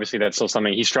 But like, obviously that's still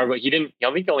something he struggled. I think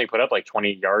he only put up like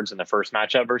 20 yards in the first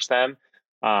matchup versus them.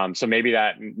 So maybe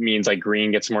that means like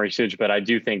Green gets more usage. But I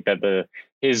do think that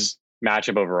his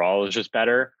matchup overall is just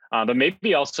better. But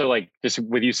maybe also like just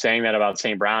with you saying that about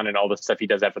St. Brown and all the stuff he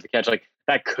does after the catch, like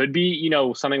that could be,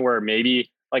 something where maybe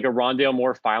like a Rondale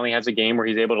Moore finally has a game where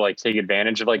he's able to like take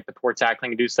advantage of like the poor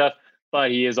tackling and do stuff.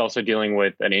 But he is also dealing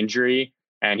with an injury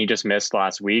and he just missed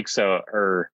last week.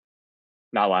 Or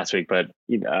not last week, but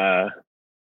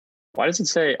why does it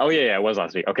say? Oh yeah, it was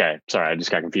last week. Okay. Sorry. I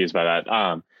just got confused by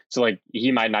that. So like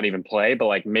he might not even play, but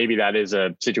like maybe that is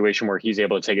a situation where he's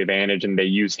able to take advantage and they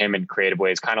use him in creative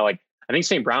ways. Kind of like I think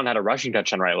St. Brown had a rushing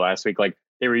touchdown right last week. Like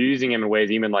they were using him in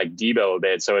ways even like Debo a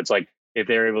bit. So it's like if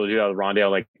they're able to do that with Rondale,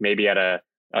 like maybe at a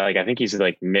like I think he's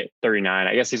like mid 39.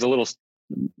 I guess he's a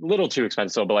little too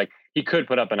expensive, but like he could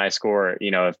put up a nice score,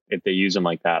 if they use him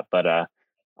like that. But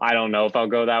I don't know if I'll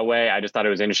go that way. I just thought it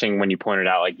was interesting when you pointed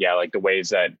out like the ways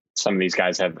that some of these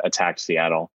guys have attacked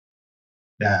Seattle.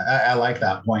 Yeah, I like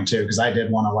that point too, because I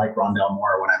did want to like Rondale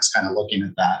more when I was kind of looking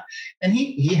at that. And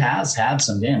he has had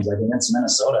some games, like against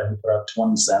Minnesota, he put up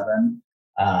 27,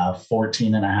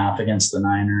 14 and a half against the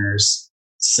Niners,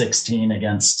 16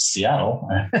 against Seattle.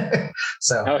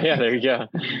 So oh yeah, there you go.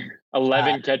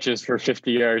 11 catches for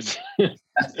 50 yards.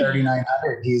 At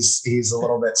 3,900, he's a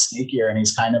little bit sneakier, and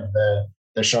he's kind of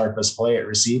the sharpest play at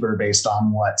receiver based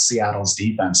on what Seattle's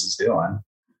defense is doing.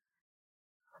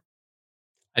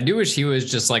 I do wish he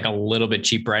was just like a little bit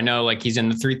cheaper. I know like he's in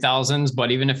the 3,000s,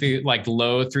 but even if he like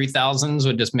low 3,000s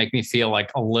would just make me feel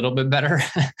like a little bit better.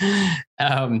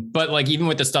 But like even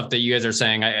with the stuff that you guys are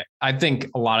saying, I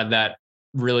think a lot of that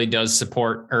really does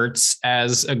support Ertz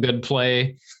as a good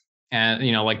play. And,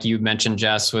 like you mentioned,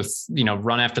 Jess, with,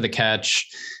 run after the catch.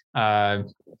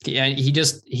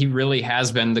 He really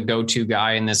has been the go-to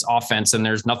guy in this offense. And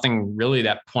there's nothing really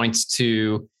that points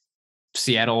to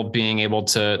Seattle being able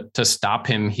to stop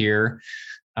him here.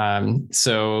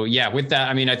 So yeah, with that,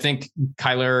 I mean, I think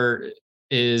Kyler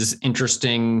is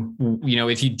interesting.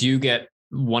 If you do get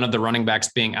one of the running backs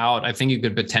being out, I think you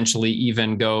could potentially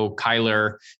even go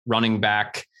Kyler running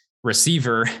back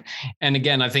receiver. And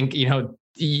again, I think,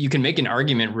 you can make an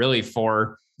argument really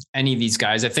for any of these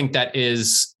guys. I think that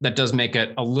does make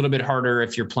it a little bit harder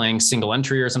if you're playing single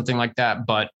entry or something like that.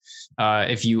 But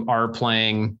if you are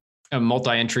playing a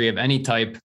multi-entry of any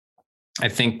type, I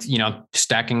think,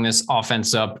 stacking this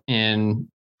offense up in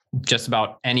just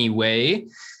about any way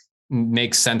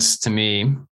makes sense to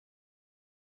me.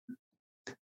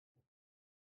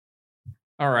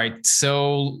 All right,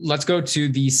 so let's go to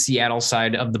the Seattle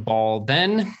side of the ball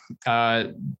then.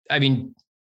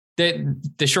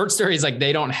 The short story is like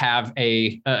they don't have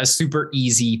a super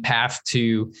easy path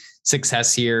to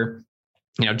success here.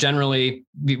 Generally,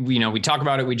 we talk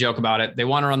about it, we joke about it. They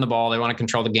want to run the ball, they want to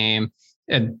control the game,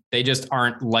 and they just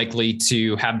aren't likely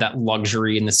to have that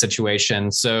luxury in the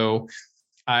situation. So,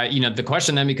 the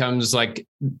question then becomes like,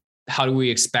 how do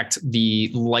we expect the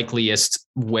likeliest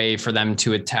way for them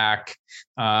to attack?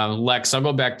 Lex, I'll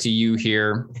go back to you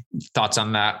here. Thoughts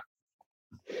on that?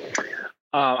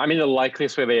 The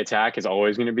likeliest way they attack is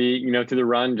always going to be, through the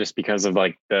run, just because of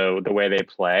like the way they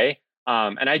play.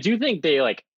 And I do think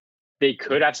they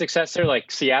could have success there.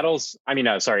 Like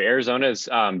Arizona's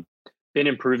been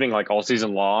improving like all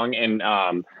season long, and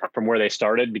from where they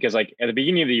started, because like at the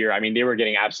beginning of the year, they were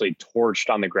getting absolutely torched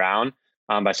on the ground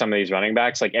by some of these running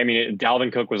backs. Like,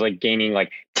 Dalvin Cook was like gaining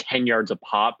like 10 yards a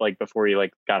pop, like before he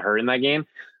like got hurt in that game.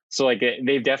 So like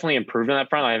they've definitely improved on that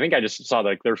front. I think I just saw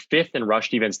like they're 5th in rush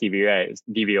defense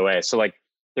DVOA. So like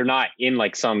they're not in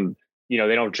like some, they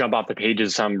don't jump off the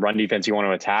pages, some run defense you want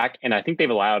to attack. And I think they've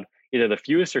allowed either the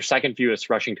fewest or second fewest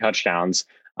rushing touchdowns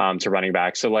to running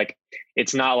back. So like,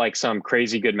 it's not like some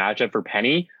crazy good matchup for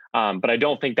Penny. But I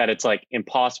don't think that it's like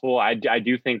impossible. I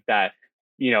do think that,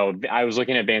 I was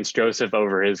looking at Vance Joseph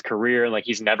over his career, like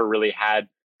he's never really had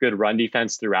good run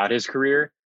defense throughout his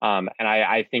career. And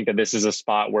I think that this is a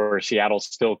spot where Seattle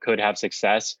still could have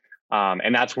success.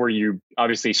 And that's where you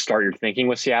obviously start your thinking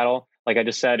with Seattle. Like I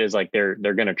just said, is like they're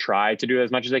going to try to do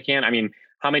as much as they can.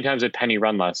 How many times did Penny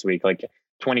run last week? Like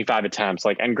 25 attempts.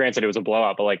 Like, and granted, it was a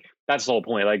blowout, but like that's the whole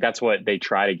point. Like that's what they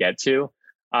try to get to.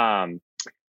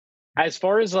 As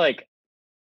far as like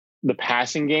the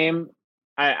passing game,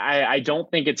 I don't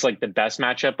think it's like the best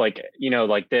matchup. Like,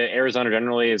 like the Arizona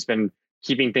generally has been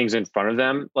keeping things in front of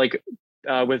them. Like,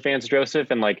 with Vance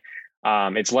Joseph, and like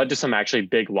it's led to some actually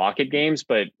big Lockett games,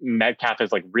 but Metcalf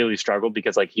has like really struggled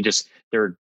because like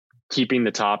they're keeping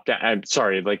the top down. I'm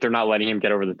sorry, like they're not letting him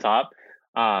get over the top.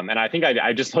 And I think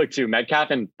I just looked to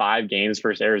Metcalf in 5 games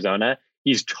versus Arizona.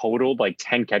 He's totaled like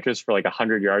 10 catches for like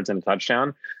 100 yards and a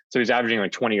touchdown. So he's averaging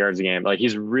like 20 yards a game. Like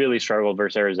he's really struggled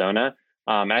versus Arizona.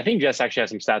 And I think Jess actually has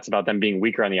some stats about them being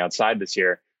weaker on the outside this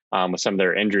year with some of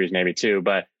their injuries maybe too.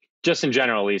 But just in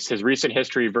general, at least his recent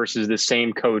history versus the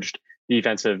same coached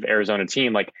defensive Arizona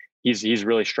team, like he's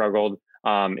really struggled.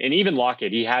 And even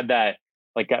Lockett, he had that,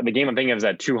 like the game I'm thinking of is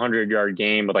that 200-yard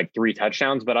game with like 3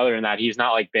 touchdowns. But other than that, he's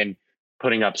not like been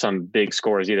putting up some big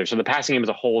scores either. So the passing game as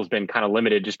a whole has been kind of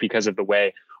limited just because of the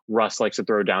way Russ likes to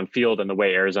throw downfield and the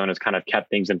way Arizona's kind of kept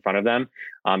things in front of them.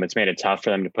 It's made it tough for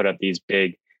them to put up these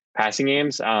big passing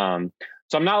games. So I'm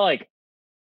not like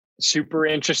super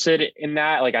interested in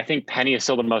that. Like, I think Penny is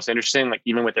still the most interesting, like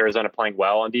even with Arizona playing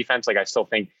well on defense, like I still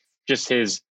think just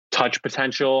his touch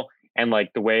potential and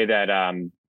like the way that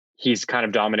he's kind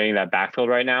of dominating that backfield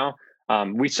right now.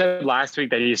 We said last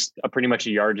week that he's pretty much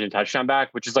a yardage and touchdown back,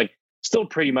 which is like still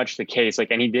pretty much the case.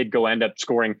 Like, and he did end up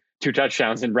scoring 2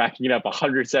 touchdowns and racking it up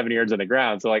 170 yards on the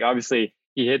ground. So like, obviously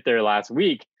he hit there last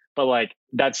week, but like,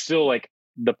 that's still like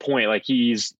the point. Like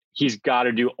he's got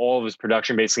to do all of his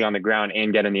production basically on the ground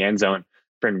and get in the end zone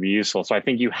for him to be useful. So I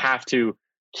think you have to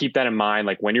keep that in mind.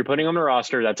 Like when you're putting him on a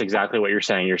roster, that's exactly what you're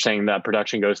saying. You're saying that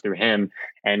production goes through him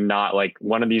and not like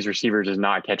one of these receivers is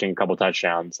not catching a couple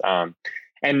touchdowns.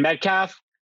 And Metcalf,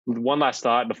 one last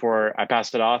thought before I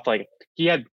pass it off. Like he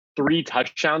had 3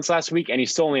 touchdowns last week and he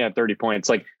still only had 30 points.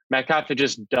 Like Metcalf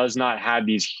just does not have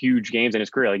these huge games in his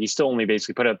career. Like he still only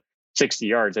basically put up 60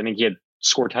 yards. I think he had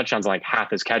scored touchdowns on like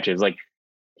half his catches. Like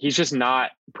he's just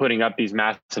not putting up these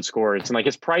massive scores. And like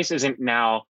his price isn't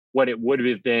now what it would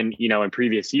have been, you know, in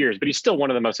previous years, but he's still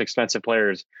one of the most expensive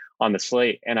players on the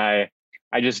slate. And I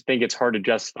just think it's hard to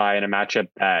justify in a matchup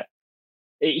that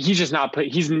he's just not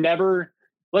he's never,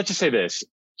 let's just say this.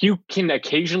 You can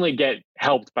occasionally get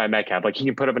helped by Metcalf. Like he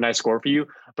can put up a nice score for you,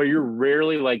 but you're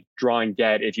rarely like drawing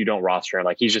dead if you don't roster him.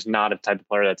 Like he's just not a type of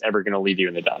player that's ever going to leave you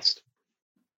in the dust.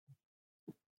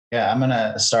 Yeah, I'm going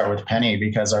to start with Penny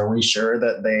because are we sure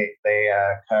that they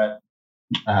cut,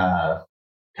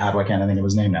 God, why can't I think of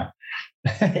his name now?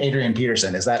 Adrian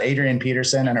Peterson. Is that Adrian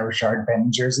Peterson in a Rashard Penny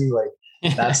jersey?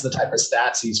 Like that's the type of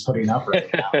stats he's putting up right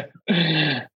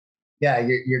now. Yeah,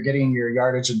 you're getting your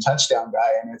yardage and touchdown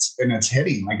guy and it's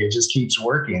hitting. Like it just keeps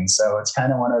working. So it's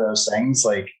kind of one of those things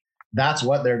like that's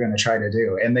what they're going to try to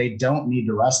do. And they don't need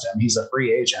to rest him. He's a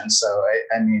free agent. So,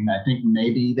 I mean, I think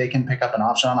maybe they can pick up an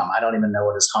option on him. I don't even know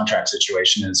what his contract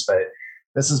situation is, but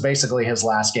this is basically his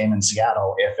last game in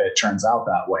Seattle if it turns out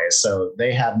that way. So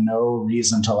they have no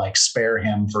reason to like spare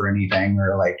him for anything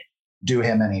or like do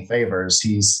him any favors.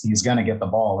 He's going to get the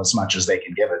ball as much as they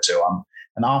can give it to him.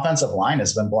 And the offensive line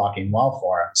has been blocking well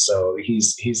for him. So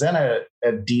he's in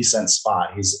a decent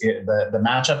spot. The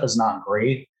matchup is not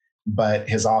great, but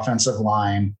his offensive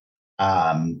line,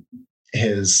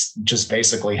 his just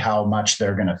basically how much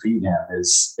they're going to feed him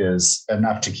is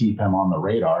enough to keep him on the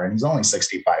radar. And he's only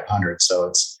 6,500.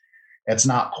 So it's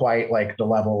not quite like the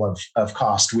level of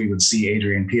cost we would see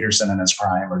Adrian Peterson in his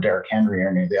prime or Derrick Henry or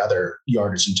any of the other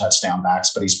yardage and touchdown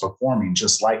backs, but he's performing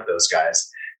just like those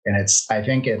guys. And I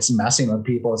think it's messing with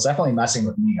people. It's definitely messing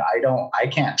with me. I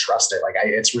can't trust it. Like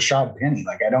it's Rashad Penny.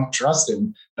 Like I don't trust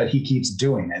him, but he keeps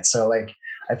doing it. So like,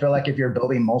 I feel like if you're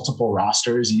building multiple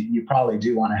rosters, you probably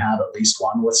do want to have at least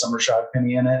one with some Rashad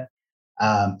Penny in it.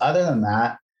 Other than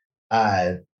that,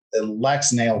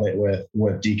 Lex nailed it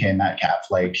with DK Metcalf.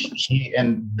 Like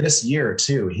and this year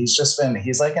too, he's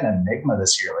like an enigma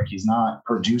this year. Like he's not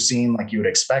producing like you would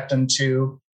expect him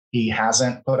to. He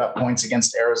hasn't put up points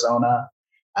against Arizona.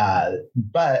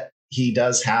 But he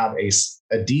does have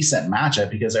a decent matchup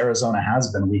because Arizona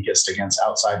has been weakest against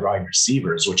outside wide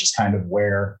receivers, which is kind of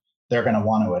where they're going to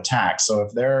want to attack. So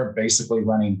if they're basically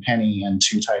running Penny and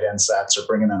 2 tight end sets or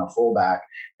bringing in a fullback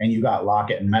and you got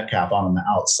Lockett and Metcalf on the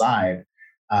outside,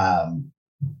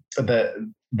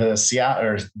 the Seattle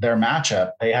or their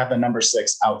matchup, they have the number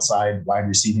 6 outside wide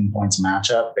receiving points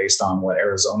matchup based on what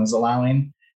Arizona's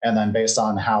allowing. And then based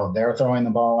on how they're throwing the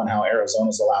ball and how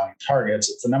Arizona's allowing targets,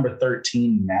 it's the number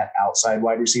 13 net outside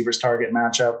wide receivers target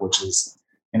matchup, which is,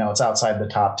 it's outside the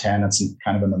top 10. It's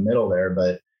kind of in the middle there,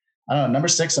 but I don't know, number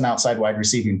 6 in outside wide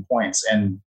receiving points.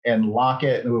 And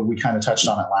Lockett, we kind of touched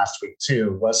on it last week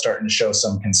too, was starting to show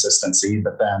some consistency,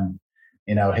 but then,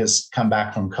 his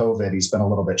comeback from COVID, he's been a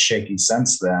little bit shaky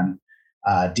since then.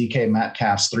 DK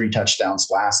Metcalf's 3 touchdowns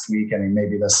last week. I mean,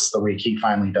 maybe this is the week he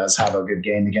finally does have a good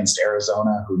game against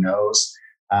Arizona. Who knows?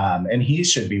 And he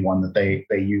should be one that they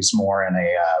use more in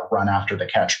a run after the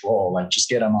catch role. Like just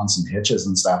get him on some hitches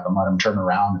and stuff and let him turn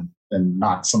around and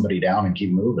knock somebody down and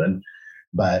keep moving.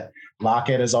 But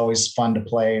Lockett is always fun to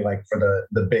play, like for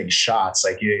the big shots.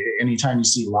 Like anytime you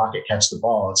see Lockett catch the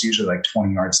ball, it's usually like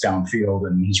 20 yards downfield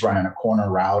and he's running a corner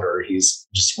route or he's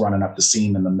just running up the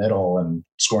seam in the middle and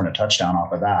scoring a touchdown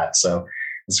off of that. So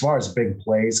as far as big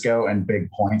plays go and big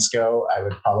points go, I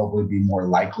would probably be more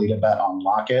likely to bet on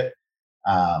Lockett.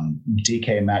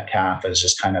 DK Metcalf is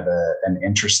just kind of an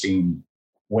interesting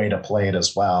way to play it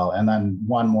as well. And then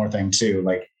one more thing too,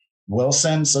 like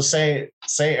Wilson. So say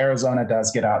Arizona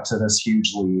does get out to this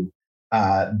huge lead.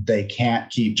 They can't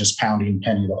keep just pounding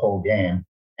Penny the whole game,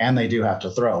 and they do have to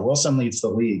throw. Wilson leads the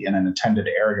league in an intended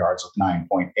air yards with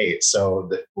 9.8. So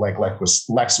like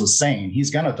Lex was saying,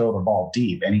 he's going to throw the ball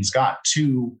deep, and he's got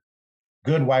 2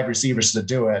 good wide receivers to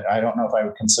do it. I don't know if I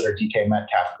would consider DK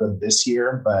Metcalf good this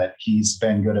year, but he's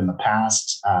been good in the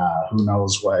past. Who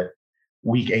knows what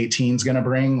week 18 is going to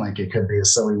bring? Like, it could be a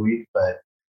silly week, but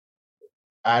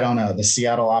I don't know. The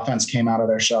Seattle offense came out of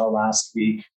their shell last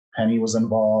week. Penny was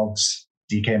involved.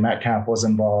 DK Metcalf was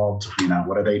involved.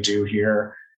 What do they do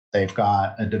here? They've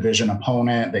got a division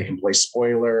opponent. They can play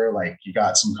spoiler. Like, you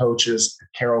got some coaches.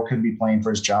 Carroll could be playing for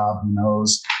his job. Who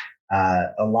knows?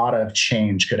 A lot of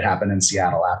change could happen in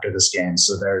Seattle after this game.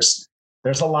 So there's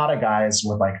a lot of guys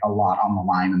with like a lot on the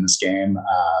line in this game.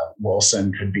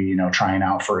 Wilson could be, trying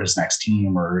out for his next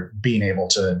team or being able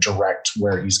to direct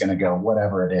where he's going to go,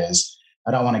 whatever it is.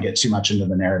 I don't want to get too much into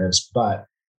the narratives, but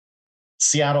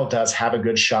Seattle does have a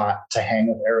good shot to hang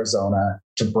with Arizona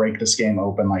to break this game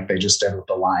open like they just did with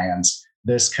the Lions.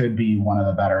 This could be one of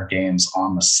the better games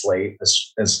on the slate,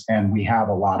 and we have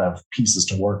a lot of pieces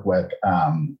to work with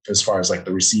as far as like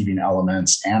the receiving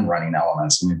elements and running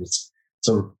elements. I mean, it's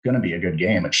going to be a good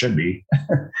game. It should be.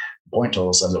 Point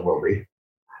total says it will be.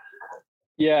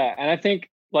 Yeah, and I think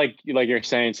like you're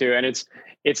saying too, and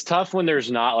it's tough when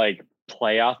there's not like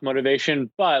playoff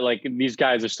motivation, but like these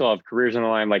guys are still have careers on the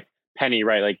line. Like Penny,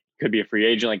 right? Like could be a free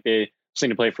agent. Like they just need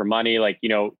to play for money. Like,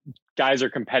 guys are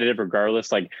competitive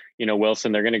regardless. Like,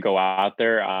 Wilson, they're going to go out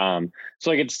there.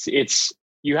 So like it's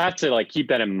you have to like keep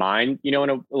that in mind, in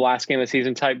a last game of the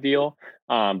season type deal.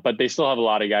 But they still have a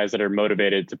lot of guys that are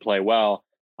motivated to play well.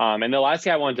 And the last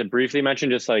guy I wanted to briefly mention,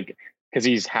 just like, because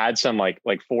he's had some like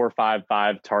 4 or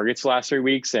 5 targets the last 3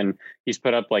 weeks, and he's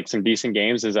put up like some decent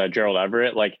games, is Gerald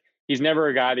Everett. Like, he's never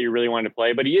a guy that you really wanted to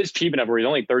play, but he is cheap enough where he's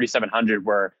only 3,700,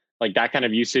 where like that kind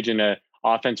of usage in a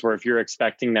offense where if you're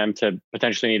expecting them to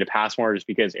potentially need to pass more just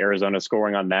because Arizona's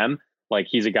scoring on them, like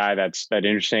he's a guy that's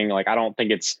interesting. Like, I don't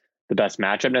think it's the best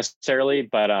matchup necessarily,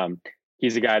 but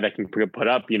he's a guy that can put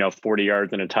up, 40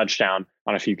 yards and a touchdown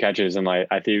on a few catches. And like,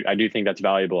 I do think that's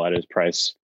valuable at his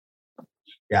price.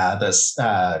 Yeah, this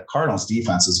Cardinals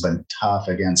defense has been tough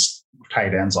against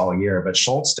tight ends all year, but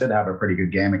Schultz did have a pretty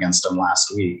good game against them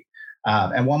last week.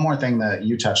 And one more thing that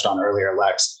you touched on earlier,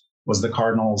 Lex, was the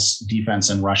Cardinals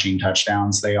defense in rushing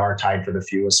touchdowns. They are tied for the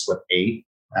fewest with 8.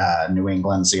 New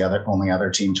England's the only other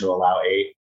team to allow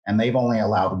 8, and they've only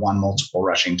allowed 1 multiple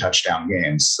rushing touchdown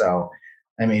games. So,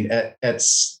 I mean,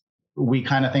 we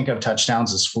kind of think of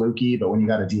touchdowns as fluky, but when you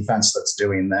got a defense that's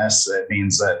doing this, it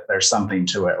means that there's something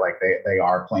to it. Like they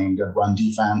are playing good run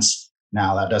defense.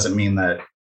 Now, that doesn't mean that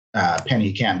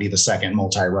Penny can't be the second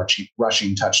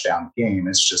multi-rushing touchdown game.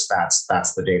 It's just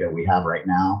that's the data we have right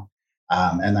now.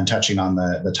 And then touching on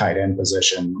the tight end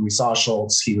position, we saw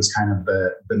Schultz. He was kind of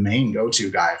the main go-to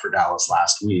guy for Dallas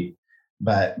last week,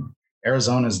 but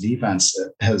Arizona's defense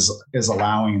is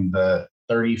allowing the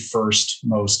 31st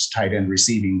most tight end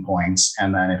receiving points.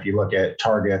 And then if you look at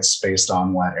targets based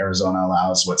on what Arizona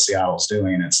allows, what Seattle's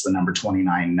doing, it's the number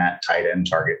 29 net tight end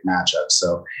target matchup.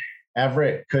 So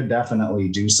Everett could definitely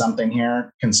do something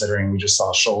here, considering we just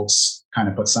saw Schultz kind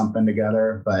of put something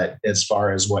together. But as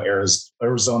far as what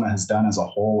Arizona has done as a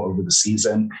whole over the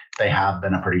season, they have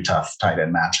been a pretty tough tight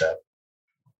end matchup.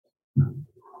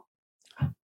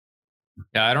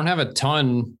 Yeah, I don't have a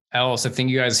ton else. I think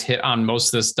you guys hit on most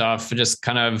of this stuff. Just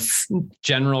kind of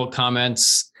general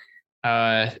comments.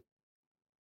 I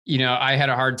had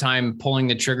a hard time pulling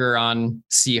the trigger on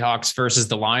Seahawks versus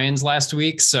the Lions last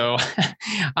week. So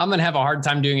I'm going to have a hard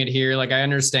time doing it here. Like, I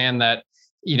understand that,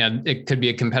 it could be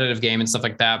a competitive game and stuff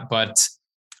like that, but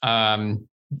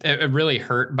it really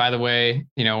hurt, by the way,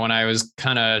 when I was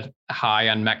kind of high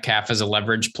on Metcalf as a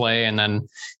leverage play, and then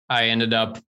I ended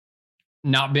up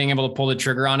not being able to pull the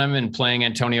trigger on him and playing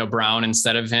Antonio Brown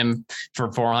instead of him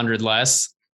for 400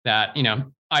 less. That,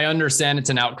 I understand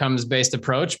it's an outcomes based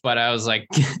approach, but I was like,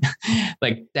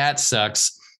 that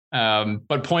sucks.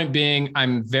 But point being,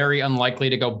 I'm very unlikely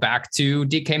to go back to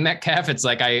DK Metcalf. It's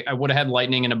like, I would have had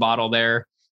lightning in a bottle there.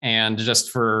 And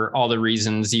just for all the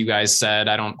reasons you guys said,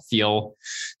 I don't feel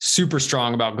super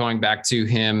strong about going back to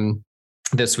him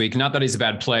this week. Not that he's a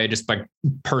bad play, just like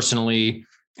personally,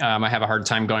 I have a hard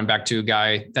time going back to a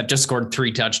guy that just scored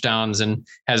 3 touchdowns and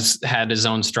has had his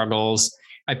own struggles.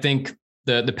 I think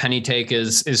the Penny take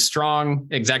is strong,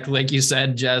 exactly like you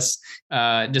said, Jess.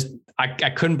 I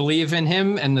couldn't believe in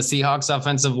him and the Seahawks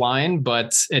offensive line,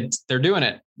 but they're doing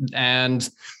it, and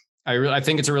I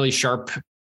think it's a really sharp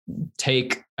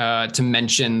take to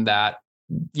mention that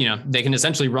they can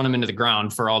essentially run him into the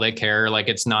ground for all they care. Like,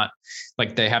 it's not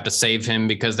like they have to save him,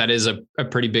 because that is a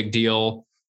pretty big deal.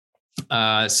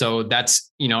 So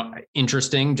that's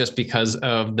interesting just because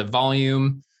of the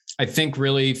volume. I think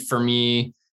really for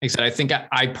me, like I said, I think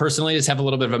I personally just have a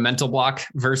little bit of a mental block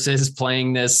versus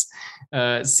playing this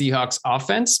Seahawks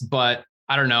offense, but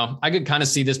I don't know. I could kind of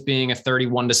see this being a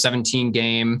 31-17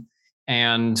 game,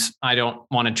 and I don't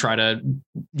want to try to,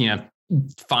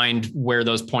 find where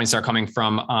those points are coming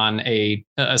from on a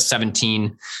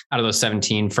 17 out of those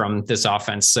 17 from this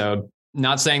offense. So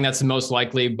not saying that's the most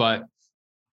likely, but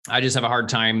I just have a hard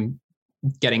time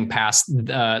getting past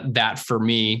that for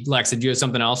me. Lex, did you have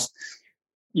something else?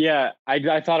 Yeah,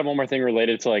 I thought of one more thing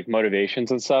related to like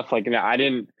motivations and stuff. Like,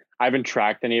 I haven't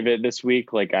tracked any of it this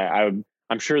week. Like I'm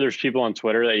sure there's people on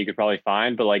Twitter that you could probably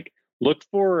find, but like look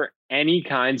for any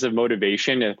kinds of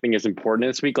motivation. I think is important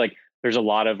this week. Like there's a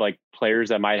lot of like players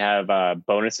that might have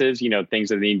bonuses, things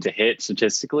that they need to hit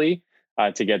statistically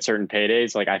to get certain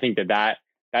paydays. Like I think that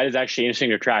is actually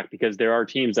interesting to track because there are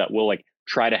teams that will like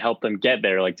try to help them get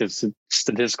there, like to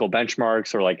statistical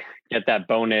benchmarks or like get that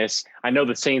bonus. I know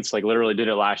the Saints like literally did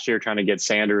it last year, trying to get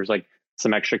Sanders like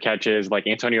some extra catches, like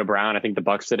Antonio Brown. I think the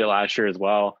Bucs did it last year as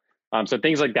well. So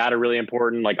things like that are really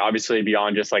important. Like obviously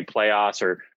beyond just like playoffs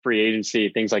or free agency,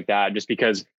 things like that, just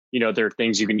because, there are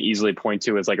things you can easily point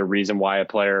to as like a reason why a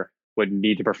player would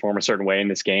need to perform a certain way in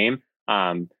this game.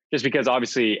 Just because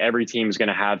obviously every team is going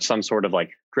to have some sort of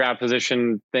like draft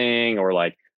position thing or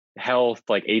like health,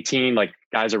 like 18, like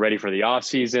guys are ready for the off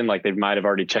season. Like they might have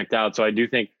already checked out. So I do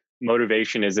think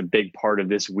motivation is a big part of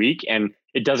this week, and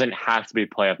it doesn't have to be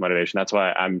playoff motivation. That's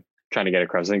why I'm trying to get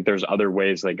across. I think there's other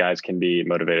ways that guys can be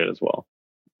motivated as well.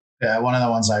 Yeah, one of the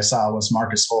ones I saw was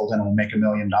Marcus Holden will make $1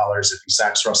 million if he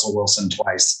sacks Russell Wilson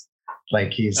twice.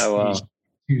 Like he's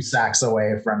 2 sacks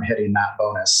away from hitting that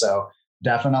bonus. So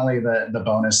definitely the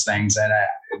bonus things, and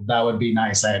that would be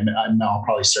nice. I'll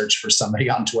probably search for somebody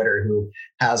on Twitter who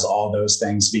has all those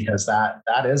things because that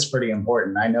is pretty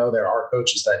important. I know there are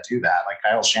coaches that do that, like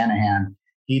Kyle Shanahan.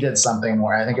 He did something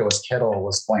where I think it was Kittle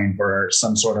was playing for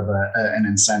some sort of an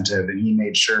incentive, and he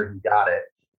made sure he got it,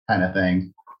 kind of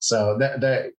thing. So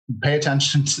pay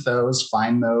attention to those,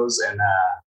 find those, and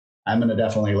I'm going to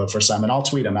definitely look for some, and I'll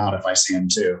tweet them out if I see them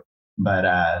too.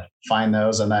 But find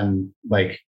those, and then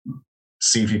like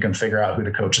see if you can figure out who the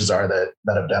coaches are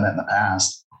that have done it in the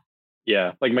past.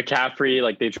 Yeah, like McCaffrey,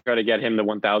 like they try to get him the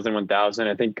 1,000.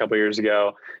 I think a couple of years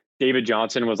ago, David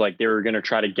Johnson was like they were going to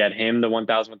try to get him the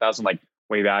 1,000, like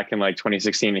way back in like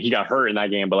 2016. He got hurt in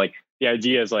that game, but like the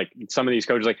idea is like some of these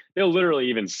coaches, like they'll literally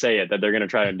even say it that they're going to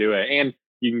try to do it, and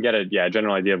you can get a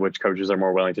general idea of which coaches are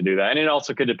more willing to do that. And it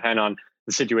also could depend on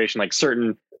the situation. Like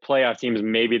certain playoff teams,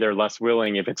 maybe they're less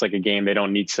willing if it's like a game they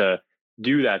don't need to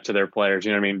do that to their players.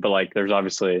 You know what I mean? But like there's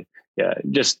obviously,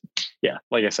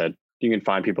 like I said, you can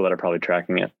find people that are probably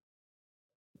tracking it.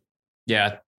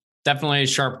 Yeah, definitely a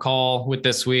sharp call with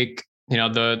this week.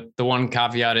 The one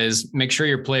caveat is make sure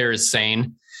your player is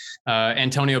sane.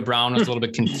 Antonio Brown was a little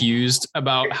bit confused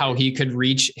about how he could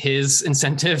reach his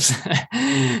incentives.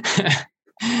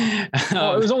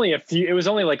 Well, it was only like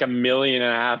 $1.5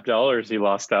 million he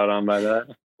lost out on by that.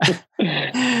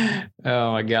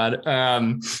 Oh my God.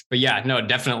 But yeah, no,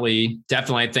 definitely.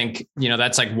 I think,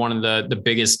 that's like one of the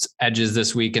biggest edges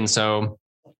this week. And so,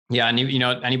 yeah. And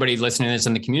anybody listening to this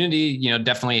in the community,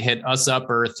 definitely hit us up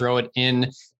or throw it in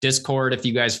Discord if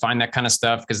you guys find that kind of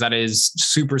stuff, because that is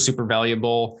super, super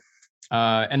valuable.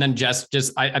 And then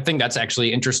I think that's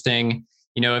actually interesting.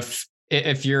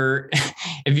 If you're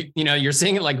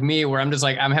seeing it like me, where I'm just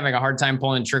like, I'm having a hard time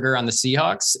pulling the trigger on the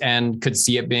Seahawks and could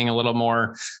see it being a little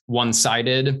more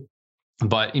one-sided,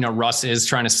 but Russ is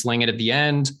trying to sling it at the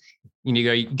end.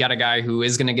 You got a guy who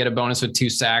is going to get a bonus with 2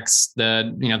 sacks.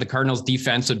 The Cardinals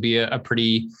defense would be a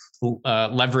pretty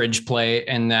leverage play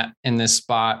in this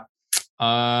spot.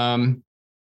 I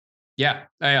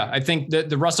think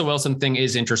the Russell Wilson thing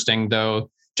is interesting though,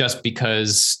 just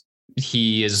because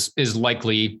he is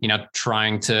likely,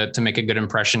 trying to make a good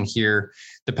impression here,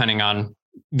 depending on,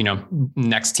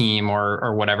 next team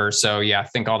or whatever. So yeah, I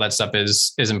think all that stuff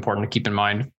is important to keep in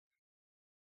mind.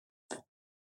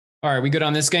 All right. We good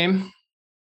on this game?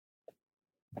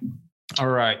 All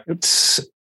right.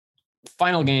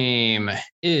 Final game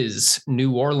is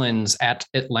New Orleans at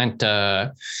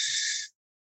Atlanta.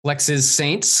 Lex's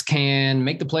Saints can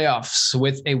make the playoffs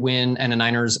with a win and a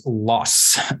Niners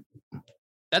loss.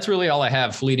 That's really all I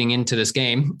have leading into this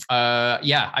game. Feel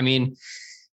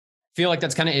like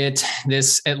that's kind of it.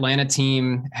 This Atlanta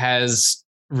team has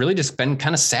really just been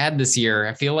kind of sad this year.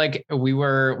 I feel like we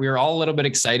were all a little bit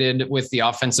excited with the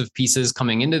offensive pieces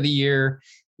coming into the year,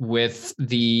 with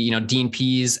the, Dean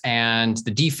Pease and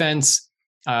the defense.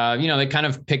 They kind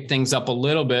of picked things up a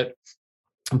little bit,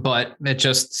 but it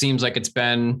just seems like it's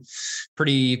been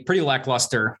pretty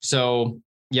lackluster. So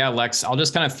yeah, Lex, I'll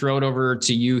just kind of throw it over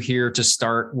to you here to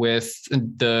start with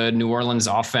the New Orleans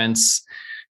offense.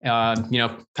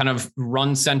 Kind of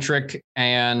run centric,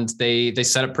 and they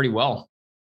set up pretty well.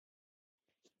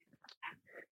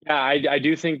 I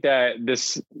do think that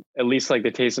this, at least like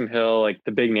the Taysom Hill, like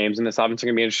the big names in this offense are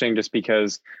going to be interesting just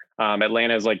because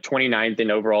Atlanta is like 29th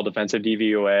in overall defensive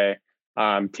DVOA.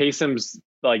 Taysom's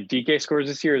like DK scores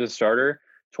this year as a starter,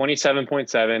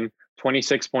 27.7,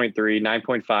 26.3,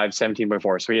 9.5,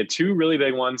 17.4. So he had two really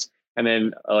big ones and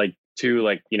then like two,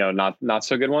 like, not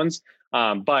so good ones.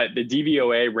 But the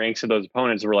DVOA ranks of those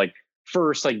opponents were like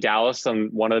first, like Dallas on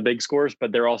one of the big scores,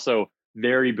 but they're also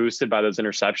very boosted by those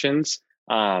interceptions.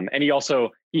 And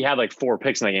he had like 4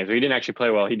 picks in that game. So he didn't actually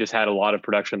play well. He just had a lot of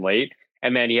production late.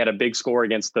 And then he had a big score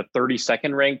against the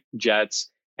 32nd ranked Jets.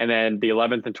 And then the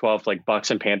 11th and 12th, like Bucks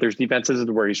and Panthers defenses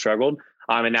is where he struggled.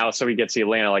 And now, so he gets the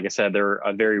Atlanta, like I said, they're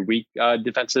a very weak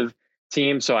defensive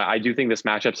team. So I do think this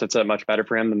matchup sets up much better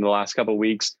for him than the last couple of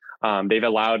weeks. They've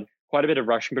allowed quite a bit of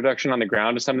rushing production on the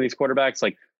ground to some of these quarterbacks.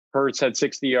 Like Hurts had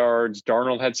 60 yards,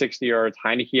 Darnold had 60 yards,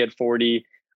 Heineke had 40,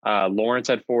 Lawrence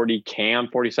had 40, Cam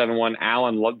 47-1,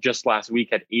 Allen just last week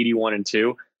had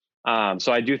 81-2.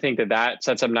 So I do think that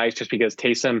sets up nice just because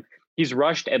Taysom, he's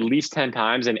rushed at least 10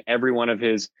 times in every one of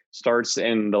his starts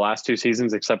in the last 2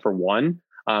 seasons, except for one.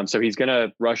 So he's going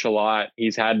to rush a lot.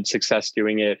 He's had success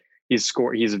doing it. He's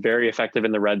very effective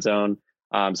in the red zone.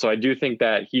 So I do think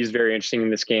that he's very interesting in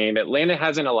this game. Atlanta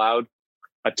hasn't allowed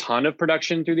a ton of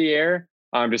production through the air,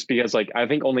 just because like, I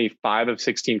think only 5 of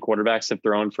 16 quarterbacks have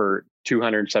thrown for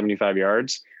 275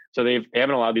 yards. So they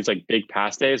haven't allowed these like big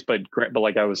pass days, but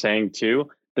like I was saying too,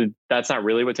 that's not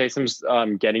really what Taysom's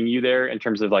getting you there in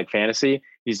terms of like fantasy.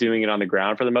 He's doing it on the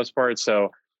ground for the most part.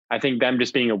 So I think them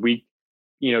just being a weak,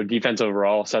 defense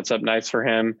overall sets up nice for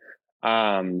him.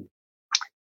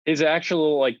 His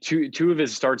actual like two of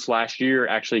his starts last year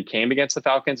actually came against the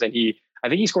Falcons, and I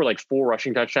think he scored like 4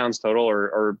 rushing touchdowns total,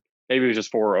 or maybe it was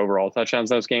just 4 overall touchdowns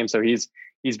those games. So he's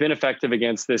been effective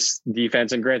against this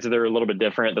defense. And granted, they're a little bit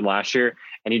different than last year,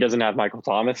 and he doesn't have Michael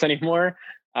Thomas anymore.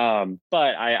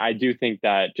 But I do think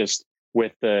that just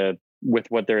with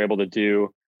what they're able to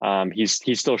do, he's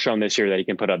still shown this year that he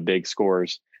can put up big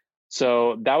scores.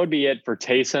 So that would be it for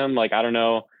Taysom. Like, I don't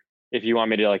know if you want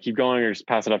me to like keep going or just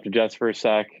pass it up to Jess for a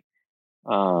sec.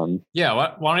 Why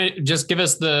don't you just give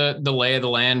us the lay of the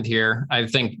land here? I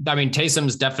mean,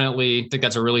 Taysom's definitely, I think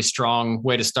that's a really strong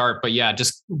way to start, but yeah,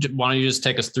 just why don't you just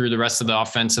take us through the rest of the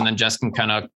offense, and then Jess can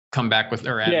kind of come back with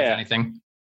or add with anything.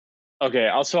 Okay.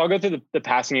 I'll go through the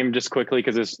passing game just quickly,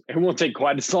 because it won't take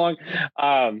quite as long.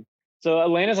 So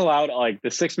Atlanta's allowed like the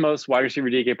 6th most wide receiver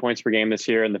DK points per game this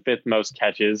year and the 5th most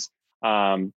catches.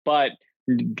 But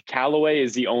Callaway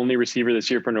is the only receiver this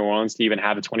year for New Orleans to even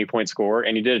have a 20-point score.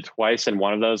 And he did it twice. And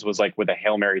one of those was like with a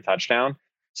Hail Mary touchdown.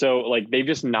 So like they've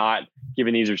just not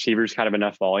given these receivers kind of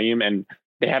enough volume, and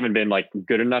they haven't been like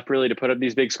good enough really to put up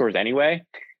these big scores anyway.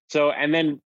 So, and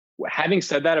then having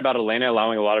said that about Atlanta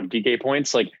allowing a lot of DK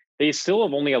points, like they still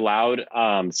have only allowed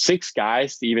 6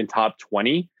 guys to even top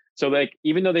 20. So like,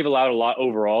 even though they've allowed a lot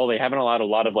overall, they haven't allowed a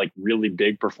lot of like really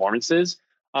big performances.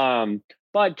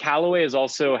 But Callaway has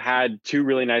also had 2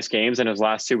 really nice games in his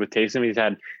last 2 with Taysom. He's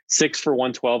had 6 for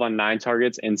 112 on 9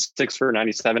 targets and 6 for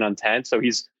 97 on 10. So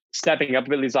he's stepping up a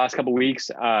bit these last couple of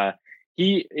weeks.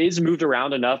 He is moved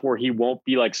around enough where he won't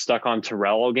be like stuck on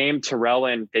Terrell all game. Terrell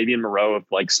and Fabian Moreau have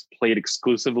like played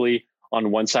exclusively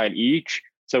on one side each.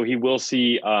 So he will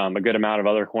see a good amount of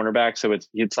other cornerbacks. So it's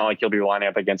not like he'll be lining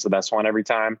up against the best one every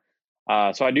time.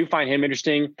 So I do find him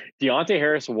interesting. Deontay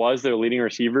Harris was their leading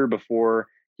receiver before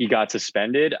he got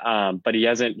suspended, but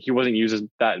he wasn't used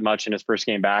that much in his first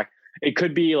game back. It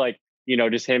could be like,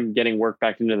 just him getting work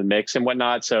back into the mix and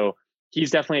whatnot. So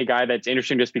he's definitely a guy that's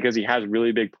interesting just because he has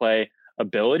really big play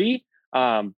ability.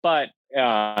 But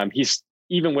he's,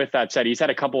 even with that said, he's had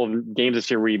a couple of games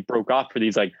this year where he broke off for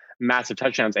these like massive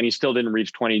touchdowns, and he still didn't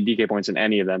reach 20 DK points in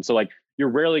any of them. So like, you're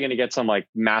rarely going to get some like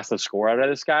massive score out of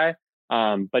this guy.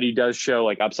 But he does show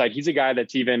like upside. He's a guy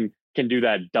that's even can do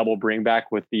that double bring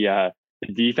back with the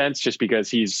defense, just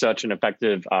because he's such an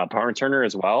effective punt returner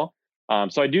as well.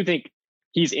 So I do think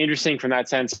he's interesting from that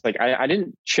sense. Like I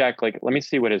didn't check, like, let me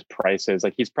see what his price is.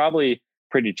 Like he's probably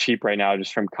pretty cheap right now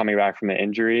just from coming back from the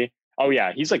injury. Oh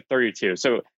yeah, he's like 32.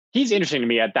 So he's interesting to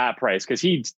me at that price because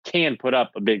he can put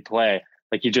up a big play.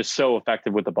 Like he's just so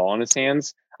effective with the ball in his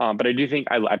hands. But I do think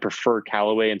I prefer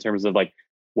Callaway in terms of like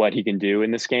what he can do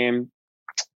in this game.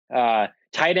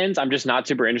 Tight ends, I'm just not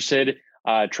super interested.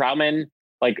 Troutman,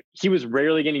 like he was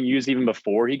rarely getting used even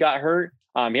before he got hurt.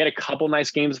 He had a couple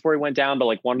nice games before he went down, but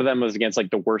like one of them was against like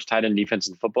the worst tight end defense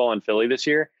in football in Philly this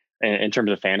year, in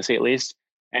terms of fantasy at least.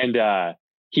 And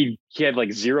he had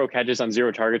like 0 catches on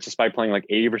 0 targets despite playing like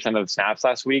 80% of the snaps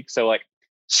last week. So like,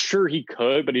 sure he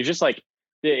could, but he's just like,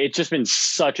 it's just been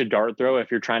such a dart throw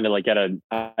if you're trying to like get a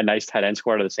nice tight end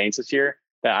score out of the Saints this year.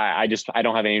 that I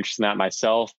don't have any interest in that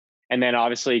myself. And then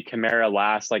obviously Kamara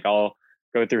last, like I'll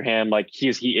go through him. Like he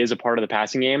is a part of the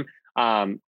passing game.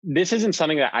 This isn't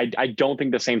something that I don't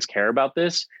think the Saints care about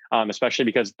this, especially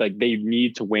because like they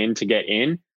need to win to get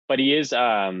in. But he is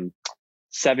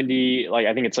 70, like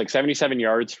I think it's like 77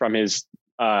 yards from his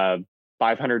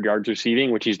 500 yards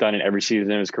receiving, which he's done in every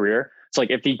season in his career. So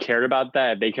like if he cared about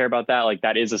that, if they care about that, like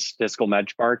that is a statistical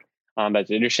benchmark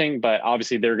that's interesting. But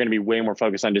obviously they're going to be way more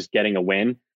focused on just getting a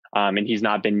win. And he's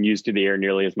not been used to the air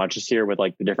nearly as much this year with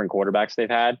like the different quarterbacks they've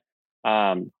had.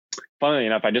 Funnily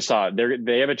enough, I just saw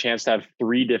they have a chance to have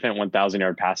 3 different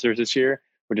 1,000-yard passers this year,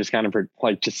 which is kind of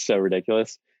like just so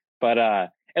ridiculous.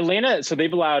 But Atlanta, so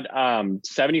they've allowed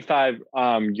 75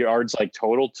 yards like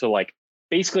total to like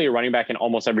basically a running back in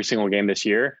almost every single game this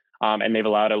year. And they've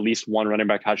allowed at least one running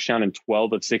back touchdown in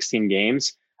 12 of 16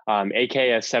 games. AK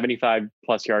has 75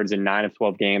 plus yards in 9 of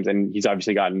 12 games, and he's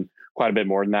obviously gotten quite a bit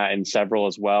more than that in several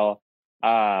as well.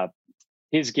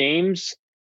 His games.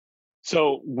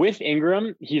 So with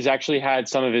Ingram, he's actually had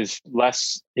some of his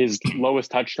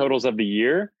lowest touch totals of the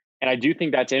year. And I do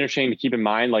think that's interesting to keep in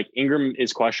mind. Like Ingram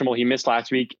is questionable. He missed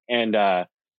last week, and that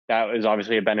was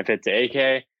obviously a benefit to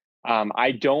AK.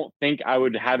 I don't think I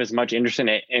would have as much interest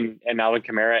in Alvin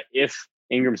Kamara if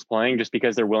Ingram's playing, just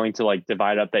because they're willing to like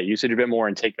divide up that usage a bit more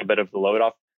and take a bit of the load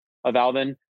off of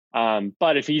Alvin.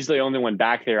 But if he's the only one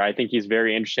back there, I think he's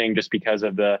very interesting just because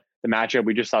of the matchup.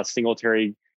 We just saw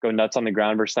Singletary go nuts on the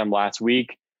ground versus them last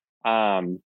week.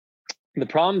 The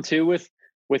problem too with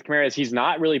Kamara is he's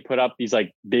not really put up these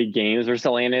like big games versus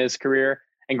Atlanta in his career.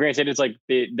 And granted, it's like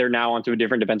they're now onto a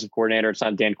different defensive coordinator. It's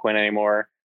not Dan Quinn anymore.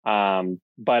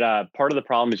 But part of the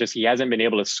problem is just he hasn't been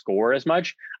able to score as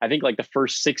much. I think like the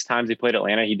first 6 times he played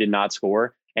Atlanta, he did not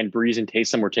score. And Breeze and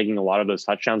Taysom were taking a lot of those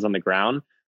touchdowns on the ground.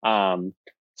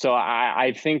 So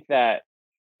I think that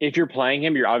if you're playing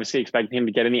him, you're obviously expecting him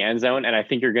to get in the end zone. And I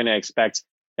think you're going to expect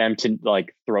them to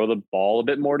like throw the ball a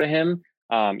bit more to him,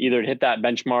 either to hit that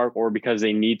benchmark or because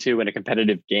they need to in a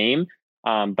competitive game.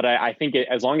 But I think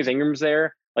as long as Ingram's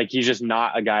there, like he's just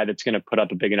not a guy that's going to put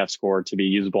up a big enough score to be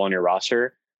usable on your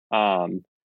roster.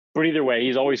 But either way,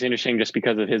 he's always interesting just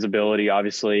because of his ability,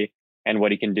 obviously, and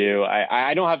what he can do.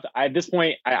 I don't have to, at this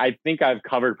point, I think I've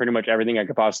covered pretty much everything I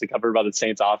could possibly cover about the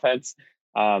Saints offense.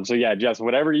 So yeah, Jess,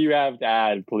 whatever you have to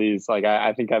add, please. Like,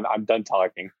 I think I'm done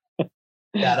talking.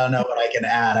 Yeah, I don't know what I can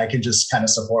add. I can just kind of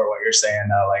support what you're saying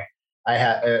though. Like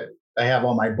I have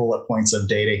all my bullet points of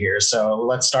data here. So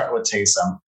let's start with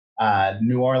Taysom.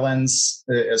 New Orleans,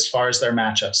 as far as their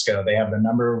matchups go, they have the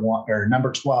number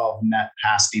 12 net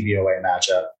pass DVOA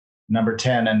matchup, number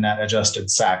 10 in net adjusted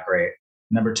sack rate,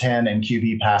 number 10 in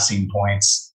QB passing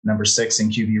points, number 6 in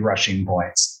QB rushing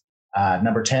points,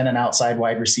 number 10 in outside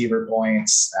wide receiver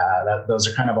points. Those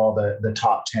are kind of all the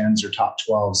top 10s or top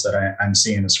 12s that I'm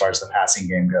seeing as far as the passing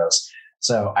game goes.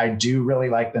 So I do really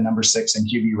like the number 6 in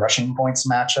QB rushing points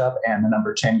matchup and the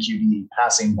number 10 QB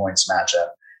passing points matchup.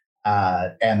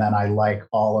 And then I like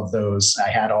all of those. I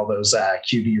had all those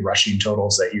QB rushing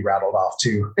totals that you rattled off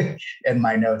too in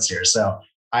my notes here. So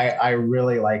I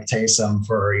really like Taysom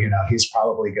for, he's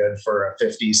probably good for a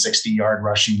 50, 60 yard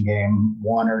rushing game,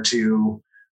 1 or 2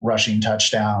 rushing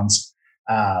touchdowns.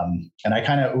 And I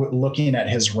kind of looking at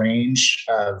his range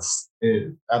of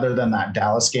other than that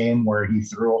Dallas game where he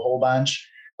threw a whole bunch,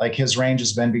 like his range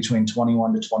has been between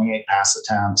 21 to 28 pass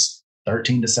attempts,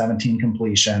 13 to 17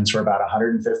 completions for about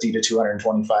 150 to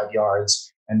 225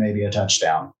 yards and maybe a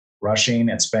touchdown. Rushing,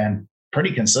 it's been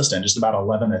pretty consistent, just about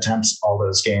 11 attempts all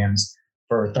those games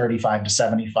for 35 to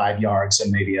 75 yards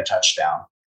and maybe a touchdown.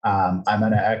 I'm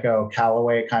going to echo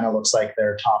Callaway. Kind of looks like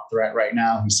their top threat right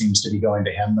now. He seems to be going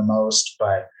to him the most,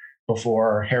 but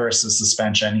before Harris's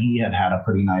suspension, he had a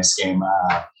pretty nice game.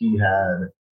 He had,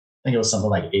 I think it was something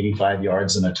like 85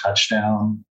 yards and a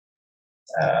touchdown.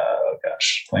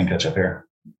 Playing catch up here.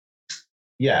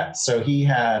 Yeah, so he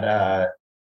had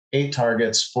 8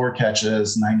 targets, 4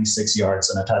 catches, 96 yards,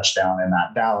 and a touchdown in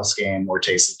that Dallas game where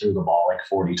Taysom threw the ball like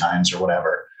 40 times or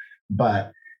whatever.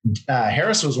 But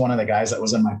Harris was one of the guys that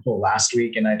was in my pool last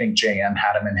week, and I think JM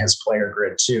had him in his player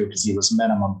grid too because he was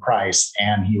minimum price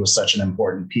and he was such an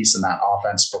important piece in that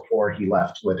offense before he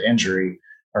left with injury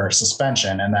or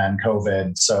suspension and then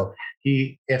COVID. So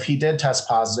if he did test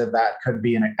positive, that could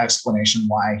be an explanation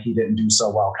why he didn't do so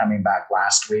well coming back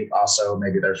last week. Also,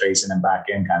 maybe they're phasing him back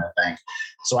in kind of thing.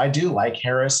 So I do like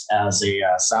Harris as a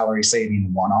salary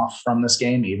saving one-off from this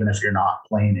game, even if you're not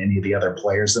playing any of the other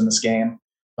players in this game.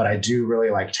 But I do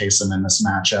really like Taysom in this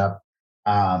matchup.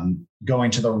 Going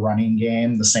to the running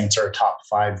game, the Saints are a top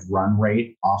 5 run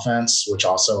rate offense, which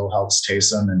also helps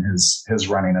Taysom and his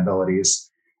running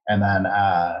abilities. And then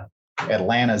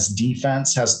Atlanta's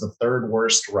defense has the third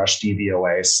worst rush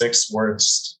DVOA, sixth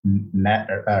worst net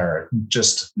or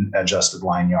just adjusted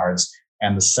line yards,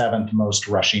 and the seventh most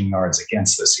rushing yards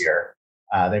against this year.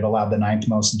 They've allowed the ninth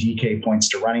most DK points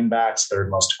to running backs, third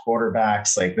most to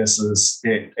quarterbacks. Like this is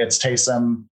it's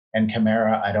Taysom and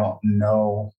Kamara. I don't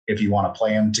know if you want to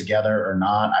play them together or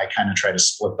not. I kind of try to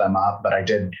split them up, but I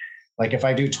did like if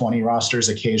I do 20 rosters,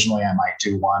 occasionally I might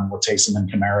do one with Taysom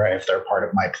and Kamara if they're part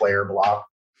of my player block.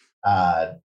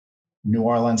 New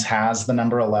Orleans has the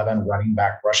number 11 running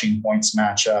back rushing points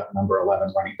matchup, number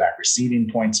 11 running back receiving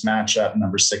points matchup,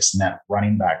 number 6 net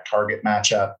running back target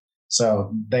matchup.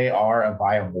 So they are a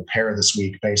viable pair this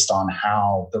week based on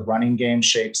how the running game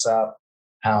shapes up,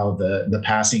 how the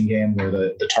passing game where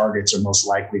the targets are most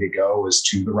likely to go is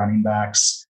to the running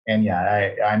backs. And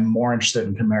yeah, I'm more interested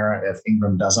in Kamara if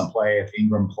Ingram doesn't play. If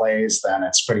Ingram plays, then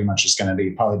it's pretty much just going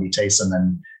to probably be Taysom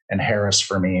and Harris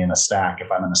for me in a stack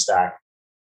if I'm in a stack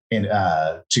in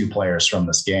 2 players from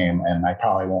this game. And I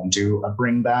probably won't do a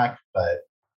bring back, but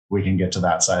we can get to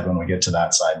that side when we get to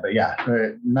that side. But yeah,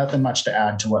 nothing much to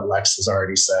add to what Lex has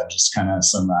already said, just kind of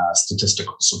some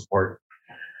statistical support.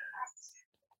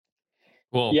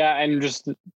 Well, yeah. And just,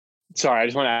 sorry, I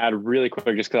just want to add really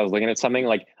quick, just cause I was looking at something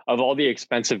like of all the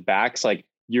expensive backs, like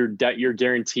you're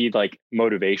guaranteed like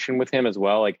motivation with him as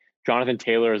well. Like Jonathan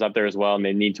Taylor is up there as well, and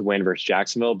they need to win versus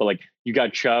Jacksonville. But like you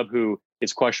got Chubb, who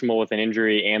is questionable with an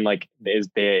injury, and like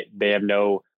they have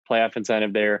no playoff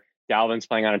incentive there. Dalvin's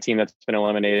playing on a team that's been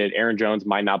eliminated. Aaron Jones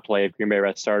might not play if Green Bay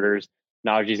rests starters.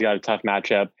 Najee's got a tough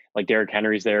matchup. Like Derrick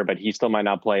Henry's there, but he still might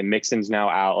not play. Mixon's now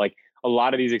out. Like a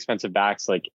lot of these expensive backs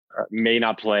like may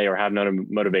not play or have no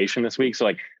motivation this week. So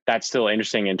like that's still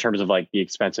interesting in terms of like the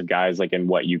expensive guys, like and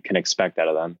what you can expect out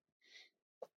of them.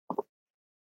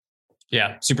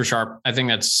 Yeah, super sharp. I think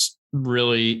that's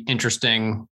really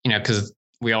interesting, because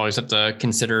we always have to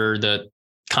consider the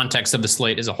context of the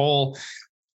slate as a whole.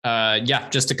 Yeah,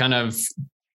 just to kind of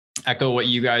echo what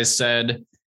you guys said,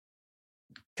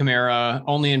 Kamara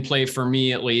only in play for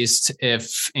me, at least,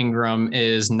 if Ingram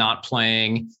is not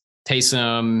playing.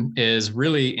 Taysom is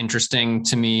really interesting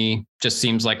to me. Just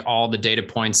seems like all the data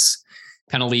points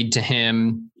kind of lead to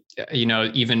him,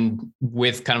 even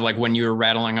with kind of like when you were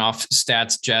rattling off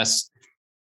stats, Jess,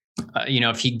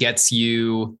 if he gets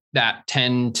you that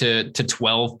 10 to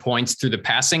 12 points through the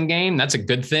passing game, that's a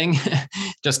good thing.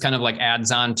 Just kind of like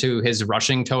adds on to his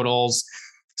rushing totals.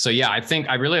 So yeah, I think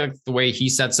I really like the way he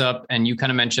sets up, and you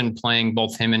kind of mentioned playing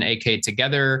both him and AK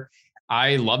together.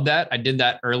 I love that. I did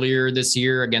that earlier this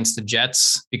year against the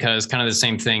Jets because kind of the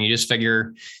same thing. You just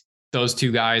figure those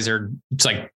two guys it's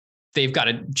like they've got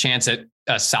a chance at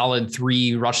a solid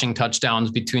 3 rushing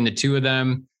touchdowns between the two of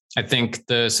them. I think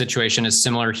the situation is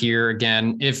similar here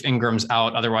again, if Ingram's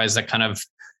out. Otherwise, that kind of,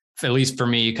 at least for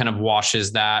me, kind of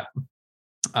washes that.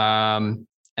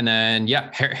 And then,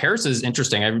 yeah, Harris is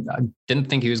interesting. I didn't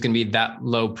think he was going to be that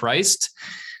low priced.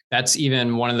 That's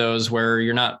even one of those where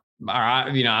you're not,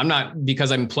 I'm not,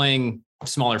 because I'm playing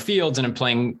smaller fields and I'm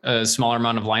playing a smaller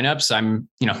amount of lineups. I'm,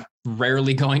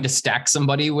 rarely going to stack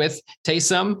somebody with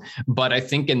Taysom. But I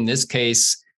think in this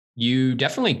case, you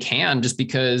definitely can, just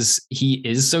because he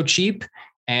is so cheap.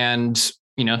 And,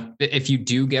 if you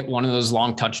do get one of those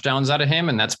long touchdowns out of him,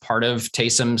 and that's part of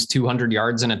Taysom's 200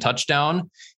 yards and a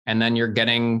touchdown, and then you're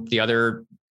getting the other,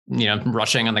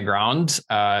 rushing on the ground.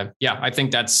 Yeah, I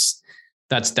think that's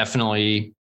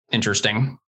definitely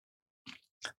interesting.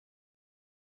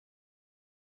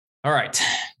 All right.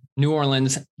 New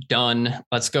Orleans done.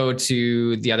 Let's go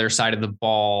to the other side of the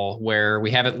ball where we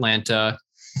have Atlanta.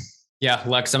 Yeah,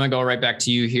 Lex, I'm going to go right back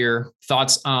to you here.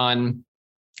 Thoughts on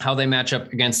how they match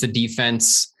up against the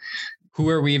defense? Who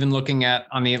are we even looking at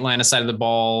on the Atlanta side of the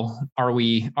ball? Are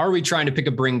we trying to pick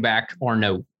a bring back or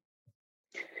no?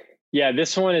 Yeah,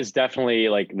 this one is definitely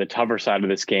like the tougher side of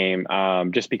this game,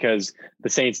 just because the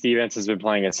Saints defense has been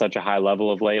playing at such a high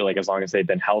level of late. Like as long as they've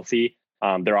been healthy,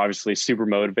 they're obviously super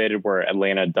motivated, where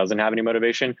Atlanta doesn't have any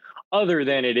motivation, other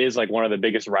than it is like one of the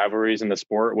biggest rivalries in the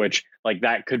sport, which like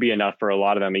that could be enough for a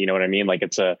lot of them. You know what I mean? Like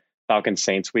it's a Falcons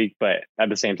Saints week, but at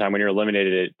the same time, when you're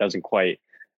eliminated, it doesn't quite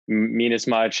mean as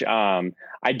much. I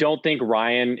don't think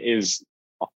Ryan is,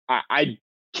 I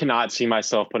cannot see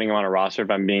myself putting him on a roster if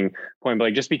I'm being point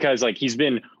blank, just because like he's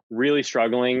been really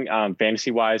struggling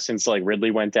fantasy wise since like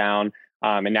Ridley went down.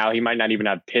 And now he might not even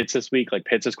have Pitts this week. Like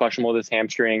Pitts is questionable with his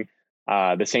hamstring.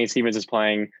 The Saints defense is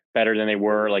playing better than they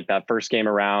were like that first game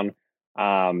around.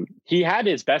 He had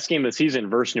his best game of the season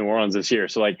versus New Orleans this year.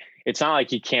 So like, it's not like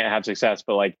he can't have success,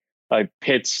 but like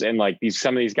Pitts and like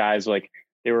some of these guys, like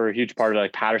they were a huge part of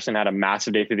like Patterson had a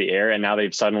massive day through the air, and now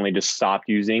they've suddenly just stopped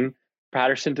using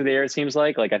Patterson through the air. It seems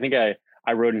like I think I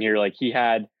I wrote in here, like he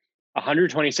had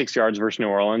 126 yards versus New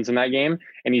Orleans in that game,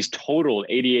 and he's totaled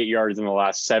 88 yards in the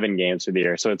last 7 games of the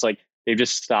year. So it's like they've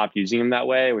just stopped using him that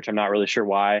way, which I'm not really sure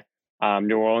why.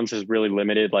 New Orleans has really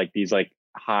limited like these like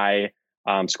high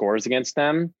scores against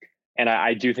them. And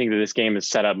I do think that this game is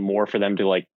set up more for them to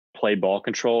like play ball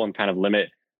control and kind of limit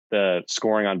the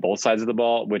scoring on both sides of the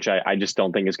ball, which I just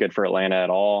don't think is good for Atlanta at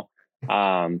all.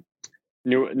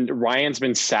 Ryan's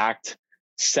been sacked.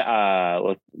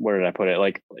 Where did I put it?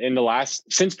 Like in the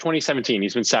since 2017,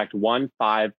 he's been sacked 1,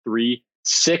 5, 3,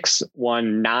 6,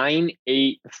 1, 9,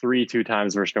 8, 3, 2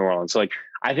 times versus New Orleans. So like,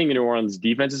 I think the New Orleans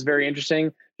defense is very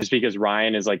interesting just because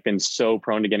Ryan has like been so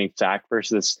prone to getting sacked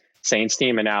versus this Saints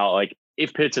team. And now like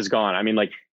if Pitts is gone, I mean,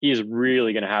 like he is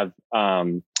really going to have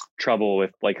trouble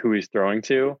with like who he's throwing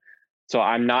to. So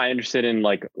I'm not interested in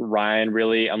like Ryan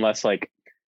really, unless like,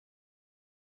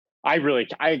 I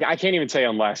can't even say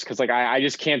unless, because like I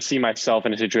just can't see myself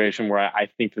in a situation where I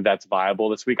think that that's viable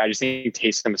this week. I just think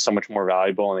Taysom is so much more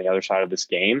valuable on the other side of this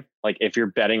game. Like if you're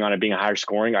betting on it being a higher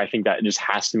scoring, I think that just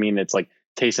has to mean it's like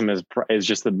Taysom is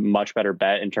just a much better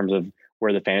bet in terms of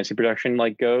where the fantasy production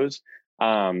like goes.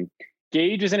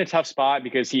 Gage is in a tough spot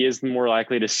because he is more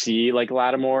likely to see like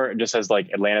Lattimore just as like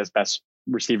Atlanta's best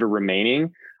receiver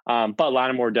remaining. But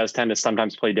Lattimore does tend to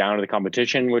sometimes play down to the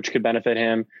competition, which could benefit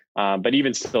him. But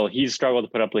even still, he's struggled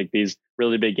to put up like these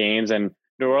really big games. And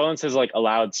New Orleans has like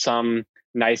allowed some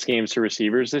nice games to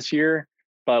receivers this year,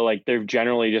 but like they've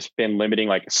generally just been limiting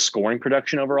like scoring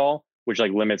production overall, which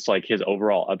like limits like his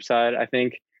overall upside, I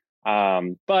think.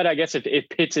 But I guess if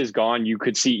Pitts is gone, you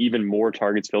could see even more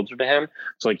targets filtered to him.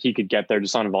 So like he could get there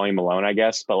just on volume alone, I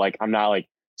guess. But like I'm not like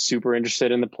super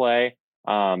interested in the play.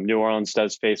 New Orleans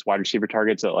does face wide receiver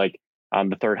targets at like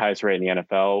the 3rd highest rate in the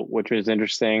NFL, which is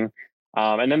interesting.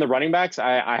 And then the running backs,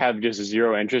 I have just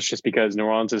zero interest just because New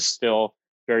Orleans is still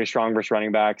very strong versus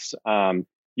running backs.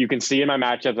 You can see in my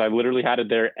matchups, I've literally had it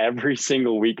there every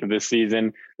single week of this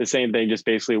season. The same thing, just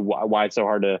basically why it's so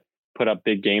hard to put up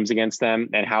big games against them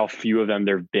and how few of them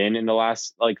there've been in the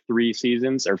last like 3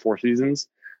 seasons or 4 seasons.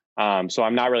 So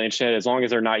I'm not really interested as long as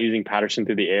they're not using Patterson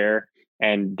through the air.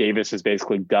 And Davis is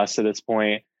basically dust at this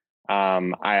point.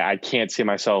 I can't see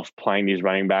myself playing these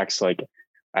running backs like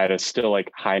at a still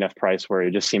like high enough price where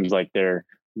it just seems like they're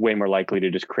way more likely to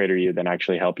just crater you than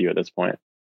actually help you at this point.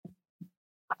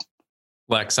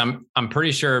 Lex, I'm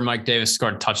pretty sure Mike Davis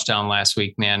scored a touchdown last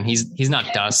week, man. He's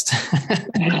not dust.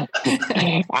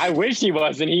 I wish he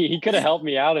was, and he could have helped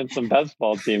me out in some best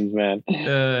ball teams, man.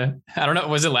 I don't know.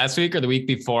 Was it last week or the week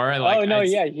before? He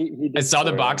I saw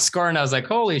the box score and I was like,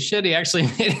 holy shit, he actually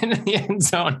made it into the end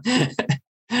zone.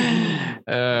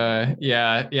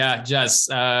 Yeah. Jess,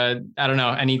 I don't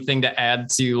know. Anything to add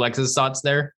to Lex's thoughts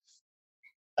there?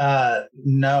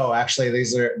 No, actually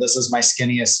this is my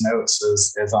skinniest notes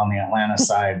is on the Atlanta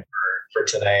side for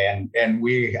today. And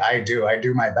I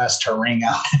do my best to wring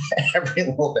out every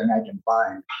little thing I can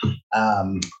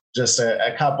find. Just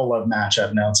a couple of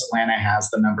matchup notes. Atlanta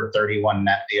has the number 31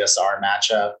 net DSR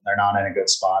matchup. They're not in a good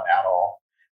spot at all.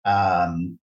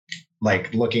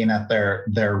 Like looking at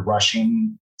their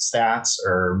rushing stats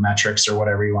or metrics or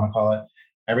whatever you want to call it,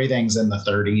 everything's in the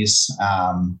 30s.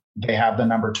 They have the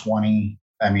number 20.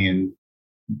 I mean,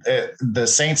 the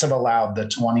Saints have allowed the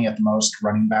 20th most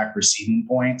running back receiving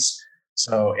points.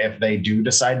 So if they do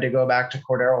decide to go back to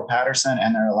Cordero Patterson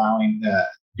and they're allowing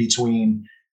between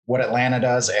what Atlanta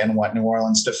does and what New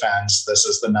Orleans defends, this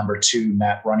is the number 2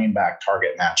 net running back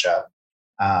target matchup.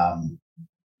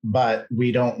 But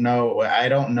we don't know. I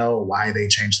don't know why they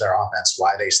changed their offense,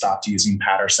 why they stopped using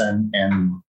Patterson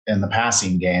in the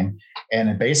passing game.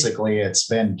 And basically it's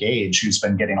been Gage who's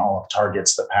been getting all of the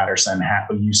targets that Patterson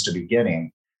used to be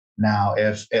getting. Now,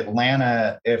 if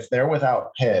they're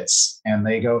without Pitts and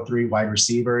they go 3 wide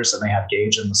receivers and they have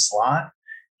Gage in the slot,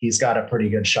 he's got a pretty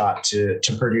good shot to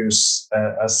produce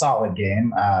a solid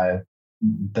game.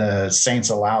 The Saints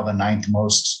allow the 9th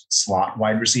most slot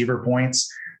wide receiver points.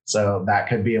 So that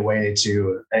could be a way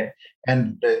to,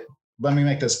 let me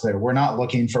make this clear. We're not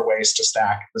looking for ways to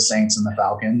stack the Saints and the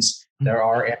Falcons. There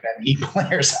are MME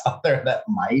players out there that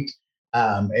might,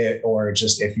 or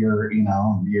just if you're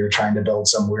trying to build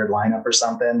some weird lineup or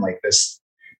something like this,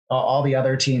 all the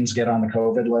other teams get on the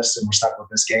COVID list and we're stuck with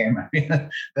this game. I mean,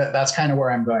 that's kind of where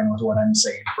I'm going with what I'm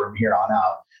saying from here on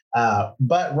out.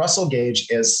 But Russell Gage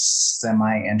is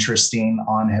semi-interesting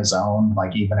on his own,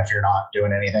 like even if you're not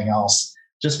doing anything else,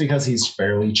 just because he's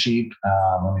fairly cheap.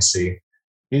 Let me see.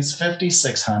 He's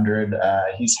 5,600.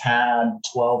 He's had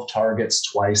 12 targets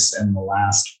twice in the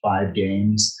last 5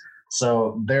 games.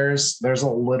 So there's a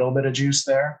little bit of juice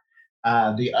there.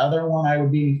 The other one I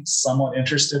would be somewhat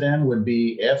interested in would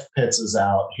be if Pitts is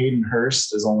out. Hayden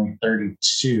Hurst is only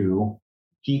 32.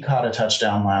 He caught a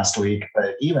touchdown last week,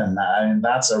 but even that, I mean,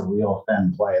 that's a real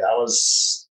thin play. That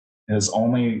was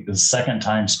his second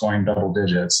time scoring double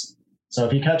digits. So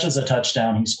if he catches a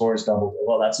touchdown, he scores double.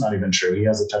 Well, that's not even true. He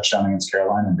has a touchdown against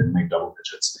Carolina and didn't make double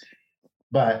digits.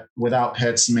 But without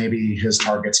Pitts, maybe his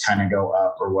targets kind of go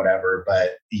up or whatever.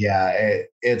 But yeah,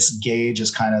 it's Gage is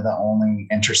kind of the only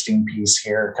interesting piece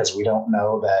here because we don't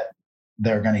know that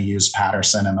they're going to use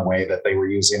Patterson in the way that they were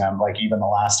using him. Like even the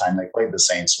last time they played the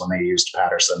Saints when they used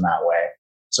Patterson that way.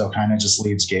 So kind of just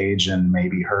leaves Gage and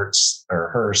maybe Hurst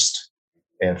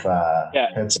if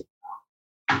Pitts.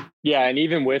 Yeah, and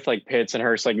even with like Pitts and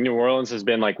Hurst, like New Orleans has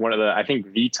been like one of the, I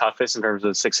think the toughest in terms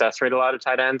of success rate allowed to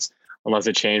tight ends, unless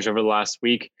it changed over the last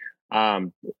week.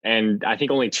 And I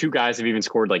think only 2 guys have even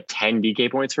scored like 10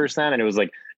 DK points versus them. And it was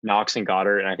like Knox and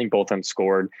Goddard. And I think both of them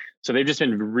scored. So they've just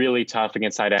been really tough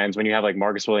against tight ends. When you have like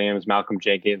Marcus Williams, Malcolm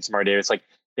Jenkins, Samar Davis, like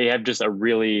they have just a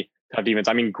really tough defense.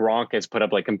 I mean, Gronk has put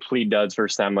up like complete duds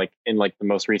versus them, like in like the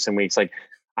most recent weeks. Like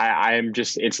I am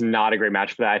just, it's not a great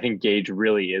match for that. I think Gage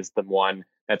really is the one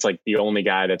that's like the only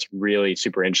guy that's really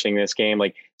super interesting in this game.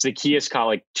 Like Zacchaeus caught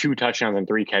like 2 touchdowns and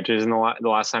 3 catches in the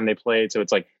last time they played. So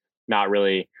it's like not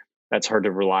really, that's hard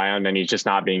to rely on. And he's just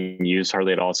not being used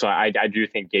hardly at all. So I do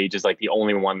think Gage is like the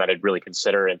only one that I'd really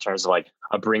consider in terms of like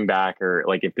a bring back or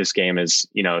like if this game is,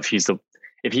 you know, if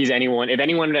anyone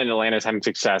in Atlanta is having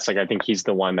success, like I think he's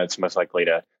the one that's most likely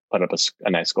to put up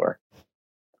a nice score.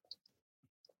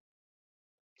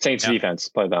 Saints defense,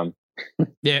 play them.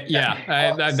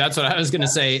 That's what I was going to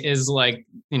say is like,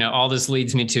 you know, all this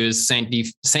leads me to is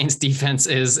Saints defense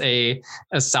is a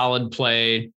solid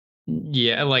play.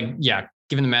 Yeah.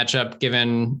 Given the matchup,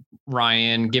 given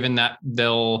Ryan, given that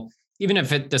even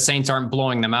if the Saints aren't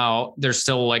blowing them out, they're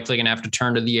still likely going to have to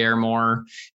turn to the air more.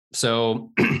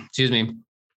 So, excuse me.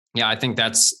 Yeah. I think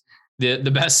that's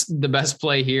the best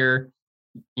play here.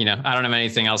 You know, I don't have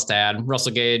anything else to add.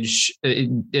 Russell Gage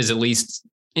is at least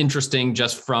interesting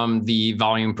just from the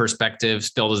volume perspective.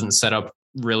 Still doesn't set up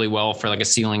really well for like a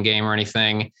ceiling game or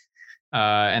anything.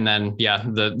 And then,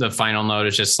 the final note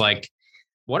is just like,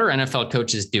 what are NFL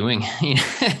coaches doing?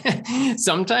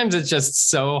 Sometimes it's just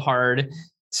so hard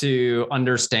to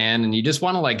understand. And you just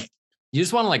want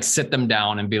to sit them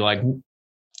down and be like,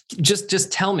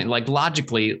 just tell me, like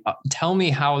logically, tell me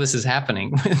how this is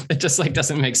happening. It just like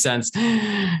doesn't make sense.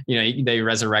 You know, they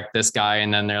resurrect this guy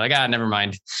and then they're like, never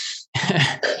mind.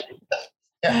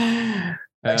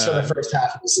 Thanks for the first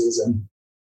half of the season.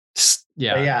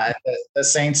 The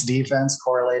Saints defense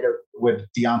correlated with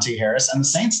Deontay Harris, and the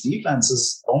Saints defense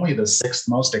is only the 6th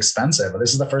most expensive.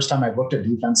 This is the first time I've looked at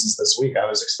defenses this week. I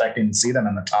was expecting to see them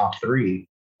in the top 3,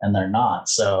 and they're not.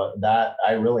 So that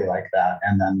I really like that.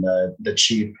 And then the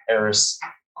cheap Harris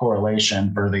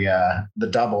correlation for the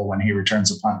double when he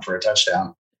returns a punt for a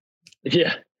touchdown.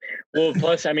 Yeah. Well,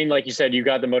 plus, I mean, like you said, you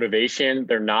got the motivation.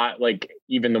 They're not like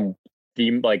even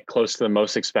the like close to the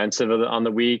most expensive on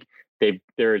the week.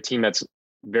 They're a team that's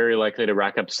very likely to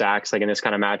rack up sacks like in this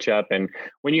kind of matchup. And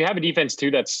when you have a defense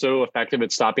too that's so effective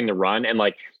at stopping the run, and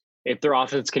like if their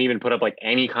offense can even put up like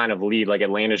any kind of lead, like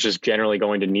Atlanta's just generally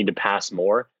going to need to pass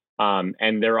more.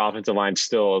 And their offensive line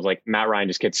still is like Matt Ryan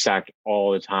just gets sacked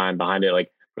all the time behind it,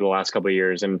 like for the last couple of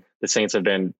years. And the Saints have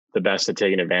been the best at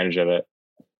taking advantage of it.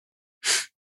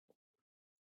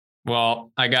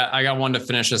 Well, I got one to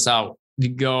finish this out. You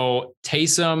go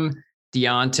Taysom,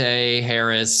 Deontay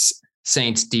Harris,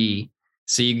 Saints D.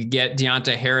 So you get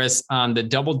Deontay Harris on the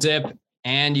double dip,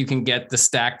 and you can get the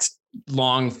stacked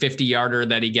long 50-yarder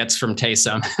that he gets from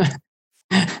Taysom.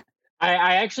 I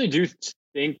actually do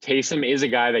think Taysom is a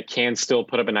guy that can still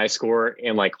put up a nice score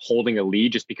and like holding a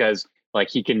lead, just because like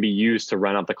he can be used to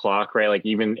run up the clock, right? Like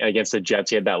even against the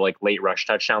Jets, he had that like late rush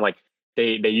touchdown. Like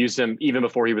they used him even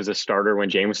before he was a starter when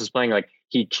Jameis was playing. Like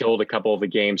he killed a couple of the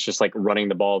games just like running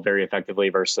the ball very effectively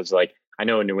versus like I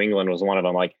know New England was one of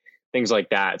them, like things like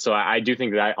that. So I do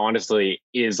think that honestly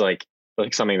is like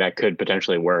something that could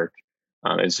potentially work.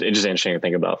 It's just interesting to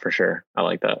think about for sure. I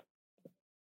like that.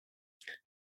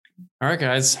 All right,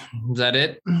 guys, is that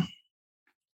it?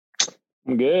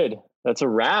 I'm good. That's a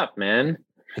wrap, man.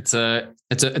 It's a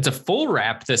full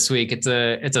wrap this week. It's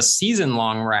a season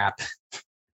long wrap.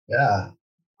 Yeah.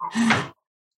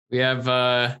 We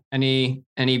have any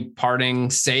parting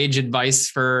sage advice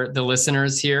for the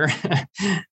listeners here?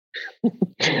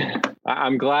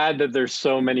 I'm glad that there's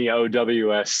so many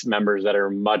OWS members that are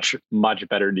much, much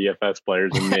better DFS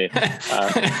players than me.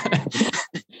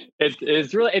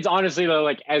 It's honestly though,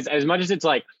 like as much as it's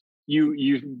like,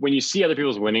 when you see other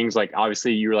people's winnings, like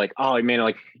obviously you're like, oh man,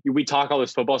 like we talk all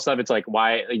this football stuff. It's like,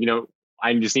 why,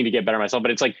 I just need to get better myself.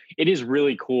 But it's like, it is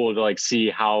really cool to like see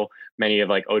how many of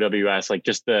like OWS, like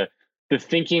just the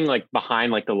thinking like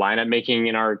behind like the lineup making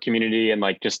in our community and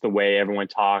like just the way everyone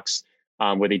talks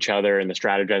with each other and the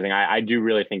strategizing. I do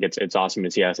really think it's awesome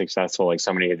to see how successful like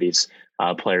so many of these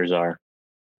players are.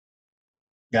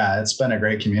 Yeah, it's been a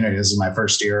great community. This is my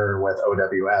first year with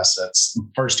OWS. It's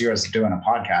first year as doing a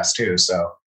podcast too.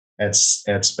 So it's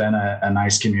been a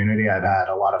nice community. I've had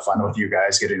a lot of fun with you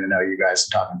guys, getting to know you guys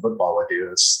and talking football with you.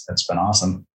 It's been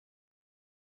awesome.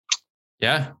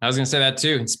 Yeah, I was going to say that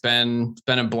too. It's been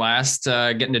a blast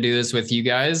getting to do this with you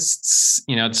guys.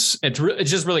 It's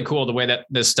just really cool the way that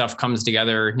this stuff comes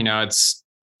together. It's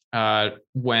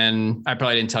when I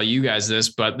probably didn't tell you guys this,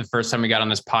 but the first time we got on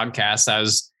this podcast, I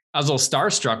was a little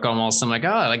starstruck almost. I'm like, oh,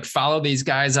 I like follow these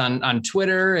guys on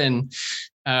Twitter, and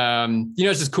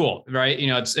it's just cool, right?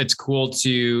 It's cool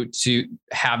to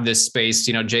have this space.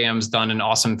 JM's done an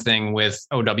awesome thing with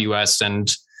OWS,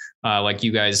 and like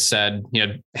you guys said,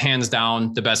 hands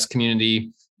down the best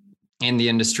community in the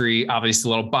industry. Obviously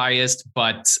a little biased,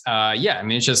 but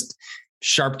it's just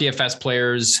sharp DFS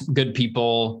players, good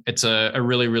people. It's a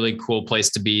really, really cool place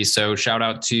to be. So shout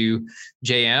out to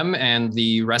JM and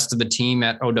the rest of the team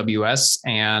at OWS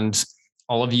and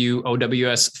all of you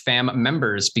OWS fam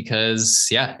members, because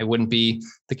it wouldn't be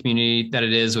the community that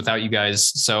it is without you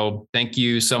guys. So thank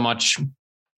you so much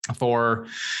for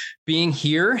being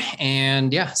here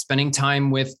and spending time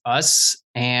with us.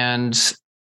 And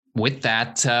with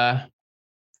that,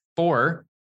 for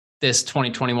this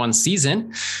 2021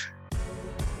 season,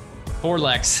 for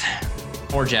Lex,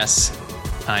 for Jess,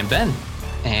 I'm Ben,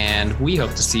 and we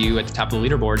hope to see you at the top of the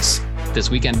leaderboards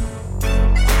this weekend.